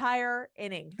the entire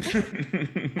inning.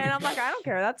 And I'm like, I don't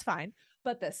care. That's fine.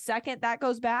 But the second that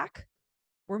goes back,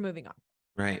 we're moving on.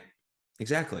 Right.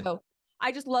 Exactly. So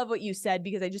I just love what you said,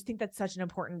 because I just think that's such an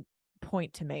important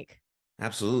point to make.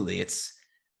 Absolutely. It's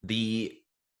the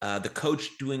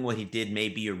coach doing what he did may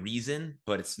be a reason,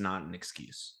 but it's not an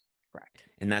excuse. Correct.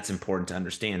 And that's important to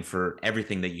understand for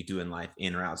everything that you do in life,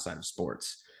 in or outside of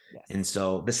sports. Yes. And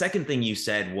so the second thing you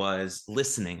said was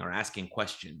listening or asking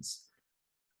questions.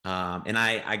 And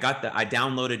I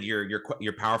downloaded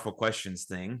your powerful questions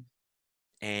thing.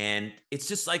 And it's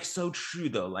just like so true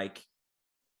though. Like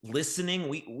listening,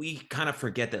 we kind of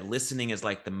forget that listening is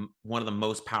like one of the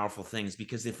most powerful things,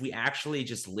 because if we actually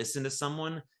just listen to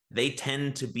someone, they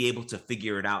tend to be able to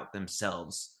figure it out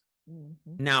themselves.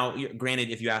 Mm-hmm. Now, granted,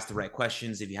 if you ask the right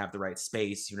questions, if you have the right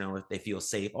space, if they feel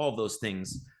safe, all of those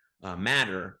things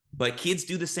matter. But kids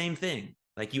do the same thing.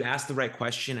 Like you ask the right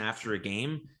question after a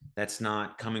game, that's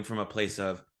not coming from a place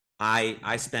of,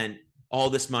 I spent all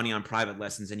this money on private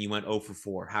lessons and you went 0 for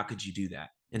 4. How could you do that?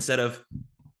 Instead of,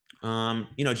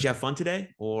 did you have fun today?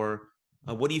 Or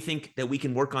what do you think that we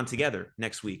can work on together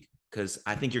next week? Because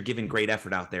I think you're giving great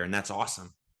effort out there and that's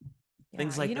awesome. Yeah,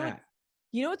 things like that.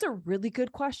 It's a really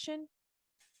good question.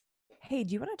 Hey,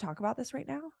 do you want to talk about this right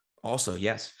now? Also,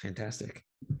 yes. Fantastic.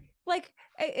 Like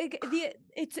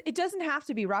it doesn't have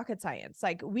to be rocket science.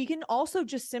 Like we can also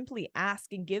just simply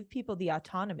ask and give people the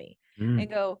autonomy and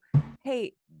go,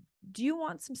 hey, do you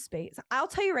want some space? I'll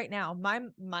tell you right now,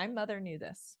 my mother knew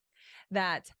this,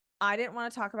 that I didn't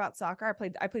want to talk about soccer.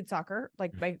 I played soccer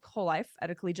like my whole life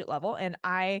at a collegiate level. And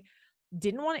I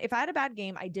didn't want to, if I had a bad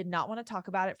game, I did not want to talk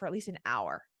about it for at least an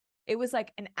hour. It was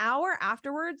like an hour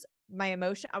afterwards, I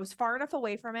was far enough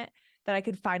away from it that I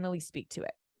could finally speak to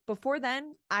it. Before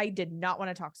then, I did not want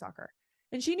to talk soccer.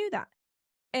 And she knew that.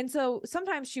 And so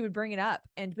sometimes she would bring it up,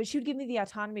 but she would give me the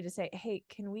autonomy to say, hey,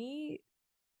 can I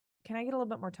get a little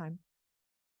bit more time?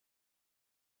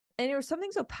 And there was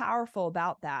something so powerful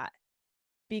about that,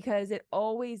 because it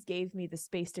always gave me the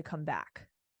space to come back.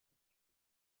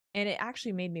 And it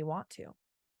actually made me want to.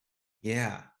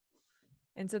 Yeah.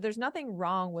 And so there's nothing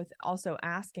wrong with also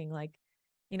asking, like,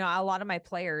 a lot of my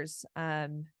players, I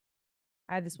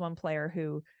had this one player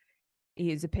who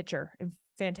he's a pitcher and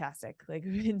fantastic, like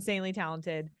insanely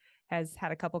talented, has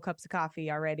had a couple cups of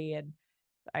coffee already. And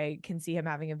I can see him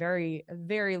having a very,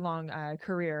 very long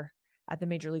career at the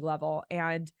major league level.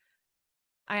 And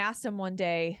I asked him one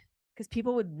day, because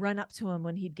people would run up to him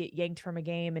when he'd get yanked from a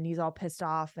game and he's all pissed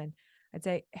off. And I'd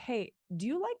say, hey, do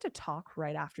you like to talk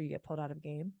right after you get pulled out of a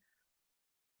game?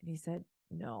 And he said,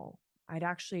 no, I'd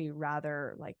actually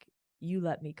rather like you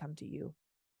let me come to you.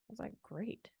 I was like,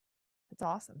 great. That's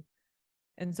awesome.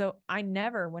 And so I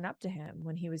never went up to him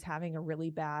when he was having a really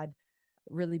bad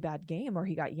game or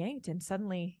he got yanked. And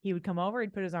suddenly he would come over,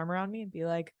 he'd put his arm around me and be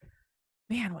like,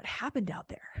 man, what happened out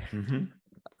there? Mm-hmm.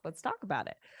 Let's talk about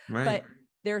it. Right. But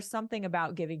there's something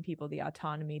about giving people the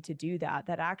autonomy to do that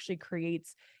actually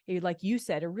creates like you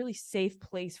said, a really safe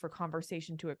place for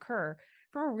conversation to occur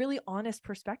from a really honest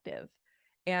perspective.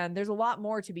 And there's a lot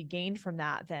more to be gained from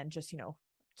that than just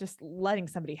letting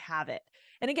somebody have it.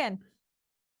 And again,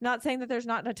 not saying that there's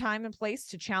not a time and place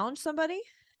to challenge somebody.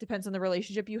 Depends on the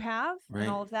relationship you have and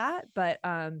all of that. But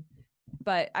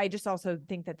I just also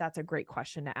think that that's a great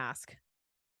question to ask.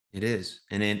 It is.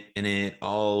 And it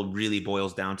all really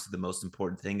boils down to the most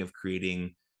important thing of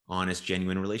creating honest,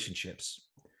 genuine relationships.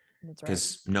 That's right.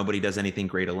 Because nobody does anything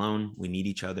great alone. We need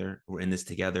each other. We're in this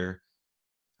together.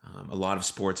 A lot of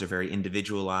sports are very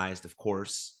individualized, of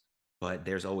course, but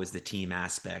there's always the team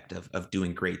aspect of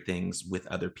doing great things with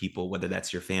other people, whether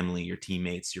that's your family, your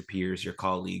teammates, your peers, your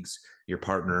colleagues, your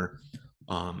partner.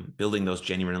 Building those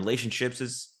genuine relationships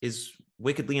is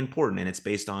wickedly important, and it's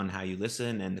based on how you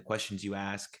listen and the questions you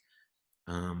ask,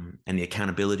 and the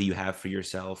accountability you have for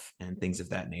yourself and things of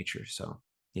that nature. So,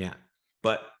 yeah.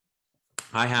 But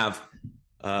I have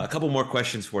a couple more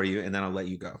questions for you, and then I'll let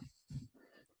you go.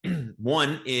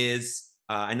 One is,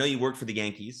 I know you work for the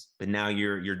Yankees, but now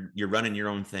you're running your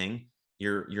own thing.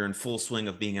 You're in full swing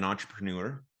of being an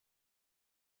entrepreneur.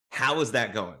 How is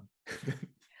that going?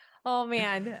 Oh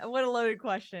man, what a loaded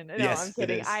question. No, yes, I'm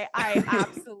kidding. I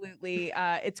absolutely,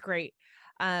 it's great.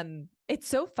 It's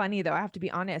so funny though. I have to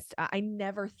be honest. I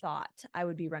never thought I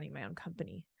would be running my own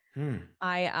company.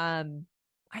 I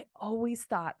always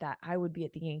thought that I would be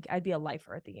at the Yankees. I'd be a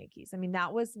lifer at the Yankees. I mean,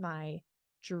 that was my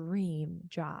dream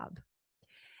job.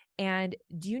 And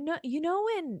do you know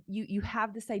when you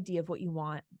have this idea of what you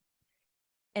want,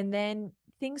 and then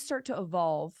things start to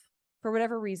evolve for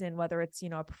whatever reason, whether it's,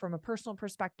 from a personal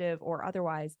perspective or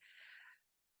otherwise,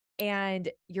 and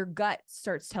your gut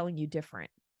starts telling you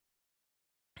different.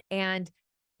 And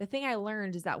the thing I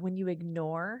learned is that when you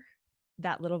ignore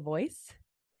that little voice,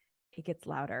 it gets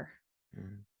louder.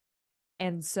 Mm.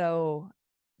 And so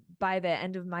by the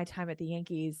end of my time at the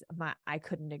Yankees, I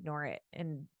couldn't ignore it.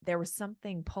 And there was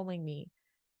something pulling me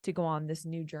to go on this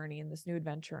new journey and this new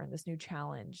adventure and this new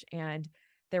challenge. And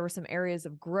there were some areas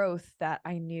of growth that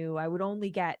I knew I would only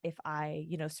get if I,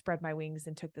 spread my wings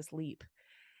and took this leap.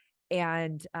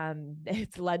 And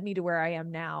it's led me to where I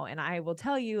am now. And I will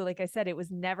tell you, like I said, it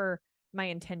was never my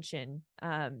intention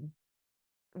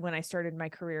when I started my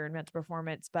career in mental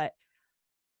performance, but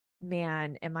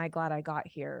man, am I glad I got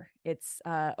here. It's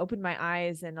opened my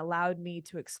eyes and allowed me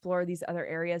to explore these other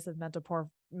areas of mental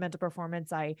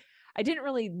performance I didn't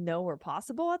really know were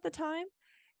possible at the time.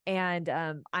 And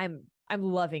I'm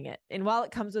loving it. And while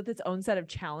it comes with its own set of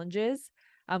challenges,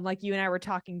 like you and I were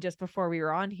talking just before we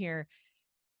were on here,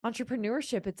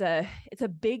 entrepreneurship, it's a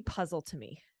big puzzle to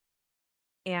me.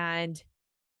 And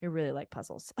I really like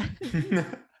puzzles.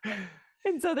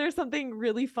 And so there's something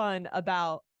really fun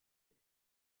about,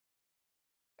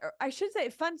 or I should say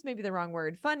fun's maybe the wrong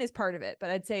word. Fun is part of it,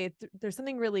 but I'd say there's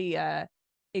something really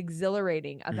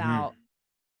exhilarating about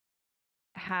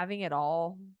having it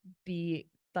all be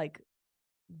like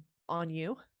on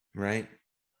you. Right.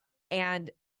 And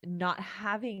not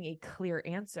having a clear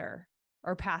answer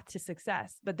or path to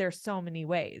success, but there's so many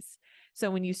ways. So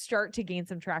when you start to gain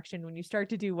some traction, when you start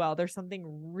to do well, there's something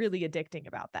really addicting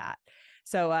about that.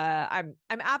 So I'm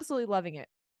absolutely loving it.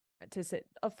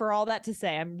 For all that to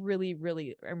say, I'm really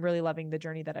loving the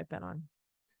journey that I've been on.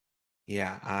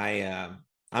 Yeah,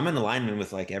 I'm in alignment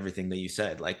with like everything that you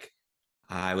said. Like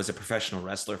I was a professional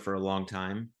wrestler for a long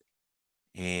time,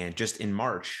 and just in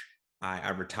March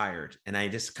I retired, and I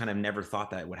just kind of never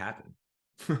thought that would happen.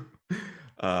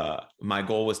 My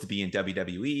goal was to be in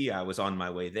WWE. I was on my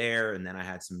way there, and then I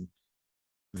had some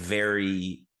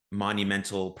very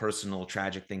monumental, personal,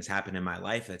 tragic things happen in my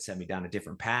life that set me down a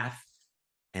different path.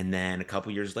 And then a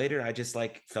couple years later, I just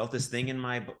like felt this thing in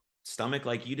my stomach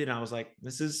like you did. And I was like,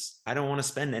 I don't want to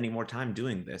spend any more time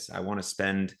doing this. I want to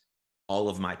spend all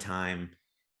of my time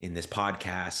in this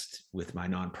podcast, with my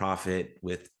nonprofit,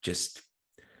 with just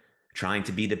trying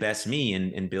to be the best me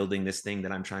and building this thing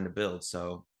that I'm trying to build.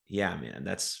 So yeah, man,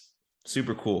 that's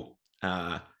super cool.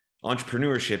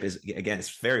 Entrepreneurship is, again,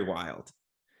 it's very wild.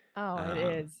 Oh, it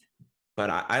is. But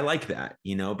I like that,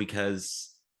 because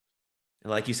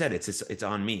like you said, it's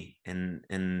on me.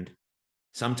 And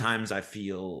sometimes I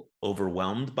feel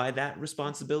overwhelmed by that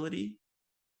responsibility.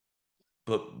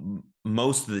 But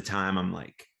most of the time I'm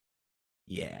like,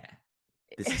 yeah,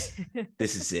 this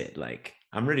is it. Like,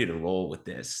 I'm ready to roll with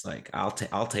this. Like, I'll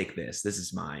take this. This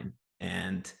is mine.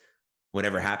 And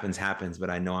whatever happens, happens. But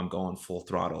I know I'm going full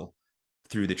throttle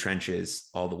through the trenches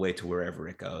all the way to wherever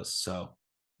it goes. So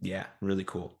yeah, really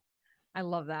cool. I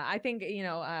love that. I think,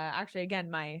 actually, again,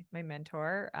 my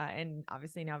mentor and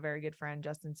obviously now very good friend,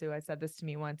 Justin Su, I said this to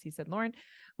me once. He said, Lauren,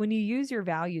 when you use your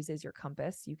values as your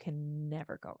compass, you can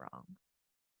never go wrong.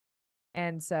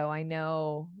 And so I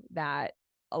know that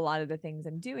a lot of the things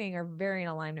I'm doing are very in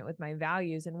alignment with my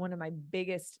values. And one of my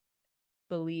biggest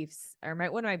beliefs, or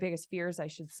one of my biggest fears, I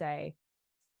should say,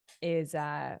 is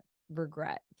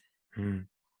regret.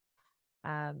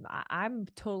 I'm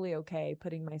totally okay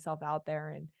putting myself out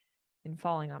there and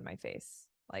falling on my face.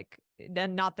 Like,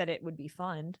 then not that it would be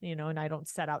fun, and I don't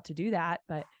set out to do that,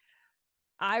 but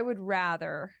I would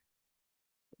rather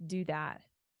do that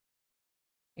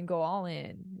and go all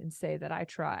in and say that I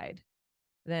tried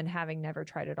than having never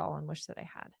tried at all and wish that I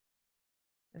had.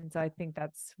 And so I think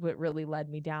that's what really led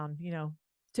me down,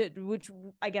 which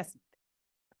I guess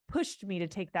pushed me to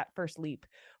take that first leap,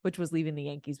 which was leaving the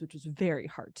Yankees, which was very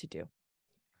hard to do.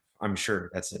 I'm sure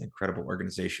that's an incredible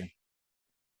organization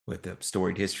with a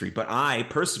storied history. But I,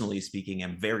 personally speaking,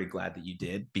 am very glad that you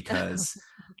did, because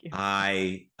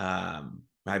I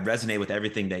resonate with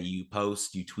everything that you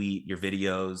post, you tweet, your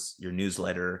videos, your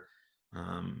newsletter.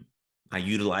 I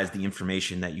utilize the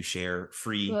information that you share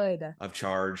free of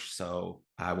charge. So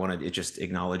I wanted to just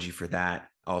acknowledge you for that.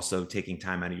 Also, taking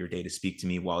time out of your day to speak to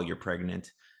me while you're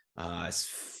pregnant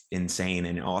is insane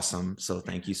and awesome. So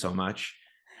thank you so much.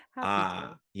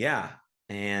 Yeah.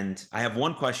 And I have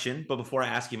one question, but before I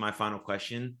ask you my final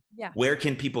question, where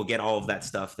can people get all of that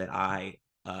stuff that I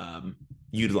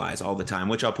utilize all the time,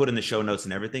 which I'll put in the show notes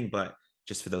and everything, but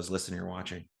just for those listening or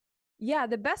watching? Yeah,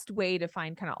 the best way to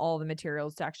find kind of all the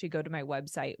materials to actually go to my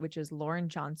website, which is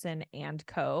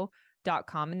laurenjohnsonandco.com.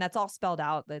 and that's all spelled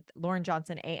out, that Lauren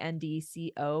Johnson,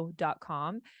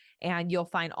 ANDCO.com. And you'll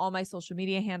find all my social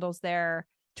media handles there.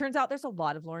 Turns out there's a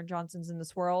lot of Lauren Johnsons in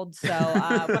this world. So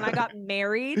when I got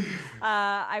married,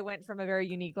 I went from a very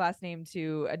unique last name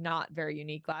to a not very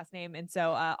unique last name. And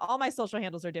so all my social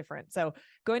handles are different. So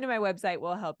going to my website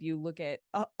will help you look at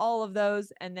all of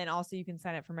those. And then also you can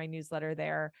sign up for my newsletter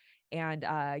there and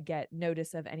get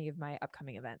notice of any of my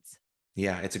upcoming events.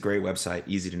 Yeah, it's a great website,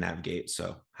 easy to navigate.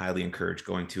 So highly encourage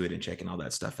going to it and checking all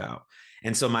that stuff out.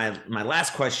 And so my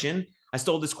last question, I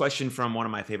stole this question from one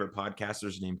of my favorite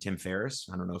podcasters named Tim Ferriss.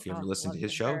 I don't know if you ever listened to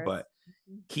his show, but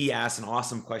he asked an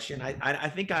awesome question. I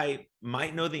think I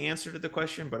might know the answer to the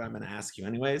question, but I'm going to ask you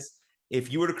anyways.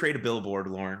 If you were to create a billboard,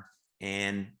 Lauren,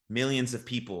 and millions of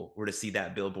people were to see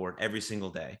that billboard every single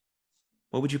day,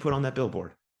 what would you put on that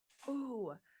billboard?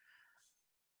 Ooh.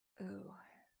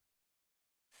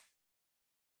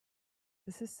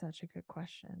 This is such a good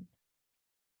question.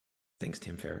 Thanks,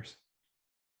 Tim Ferriss.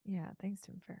 Yeah, thanks,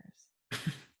 Tim Ferriss.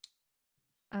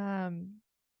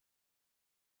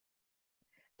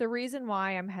 The reason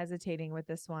why I'm hesitating with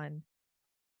this one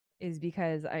is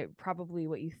because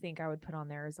what you think I would put on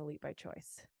there is elite by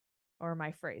choice, or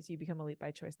my phrase, you become elite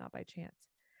by choice, not by chance,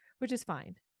 which is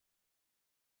fine.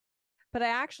 But I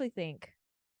actually think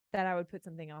that I would put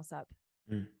something else up.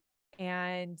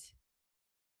 And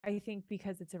I think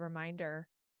because it's a reminder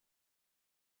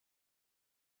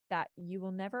that you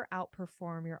will never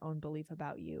outperform your own belief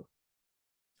about you.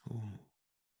 Ooh.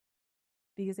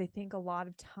 Because I think a lot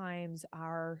of times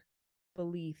our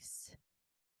beliefs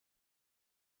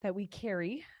that we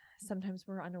carry, sometimes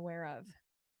we're unaware of.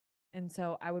 And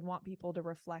so I would want people to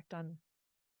reflect on,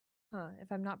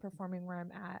 if I'm not performing where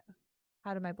I'm at,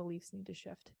 how do my beliefs need to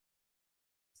shift?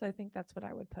 So I think that's what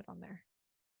I would put on there.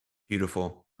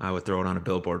 Beautiful. I would throw it on a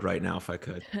billboard right now if I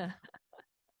could.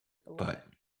 But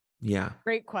yeah.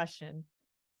 Great question.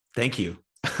 Thank you.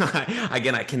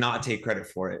 Again, I cannot take credit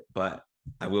for it, but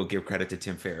I will give credit to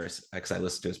Tim Ferriss because I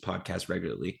listen to his podcast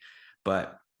regularly.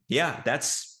 But yeah,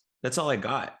 that's all I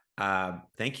got.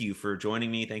 Thank you for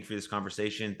joining me. Thank you for this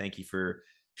conversation. Thank you for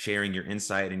sharing your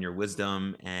insight and your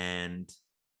wisdom. And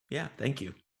yeah, thank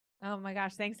you. Oh my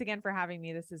gosh. Thanks again for having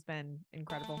me. This has been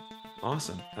incredible.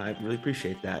 Awesome. I really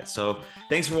appreciate that. So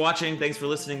thanks for watching. Thanks for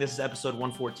listening. This is episode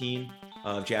 114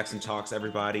 of Jackson Talks,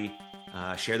 everybody.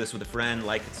 Share this with a friend,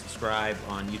 like and subscribe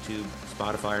on YouTube,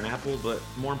 Spotify, and Apple. But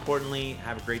more importantly,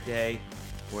 have a great day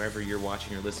wherever you're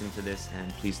watching or listening to this.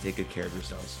 And please take good care of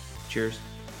yourselves. Cheers.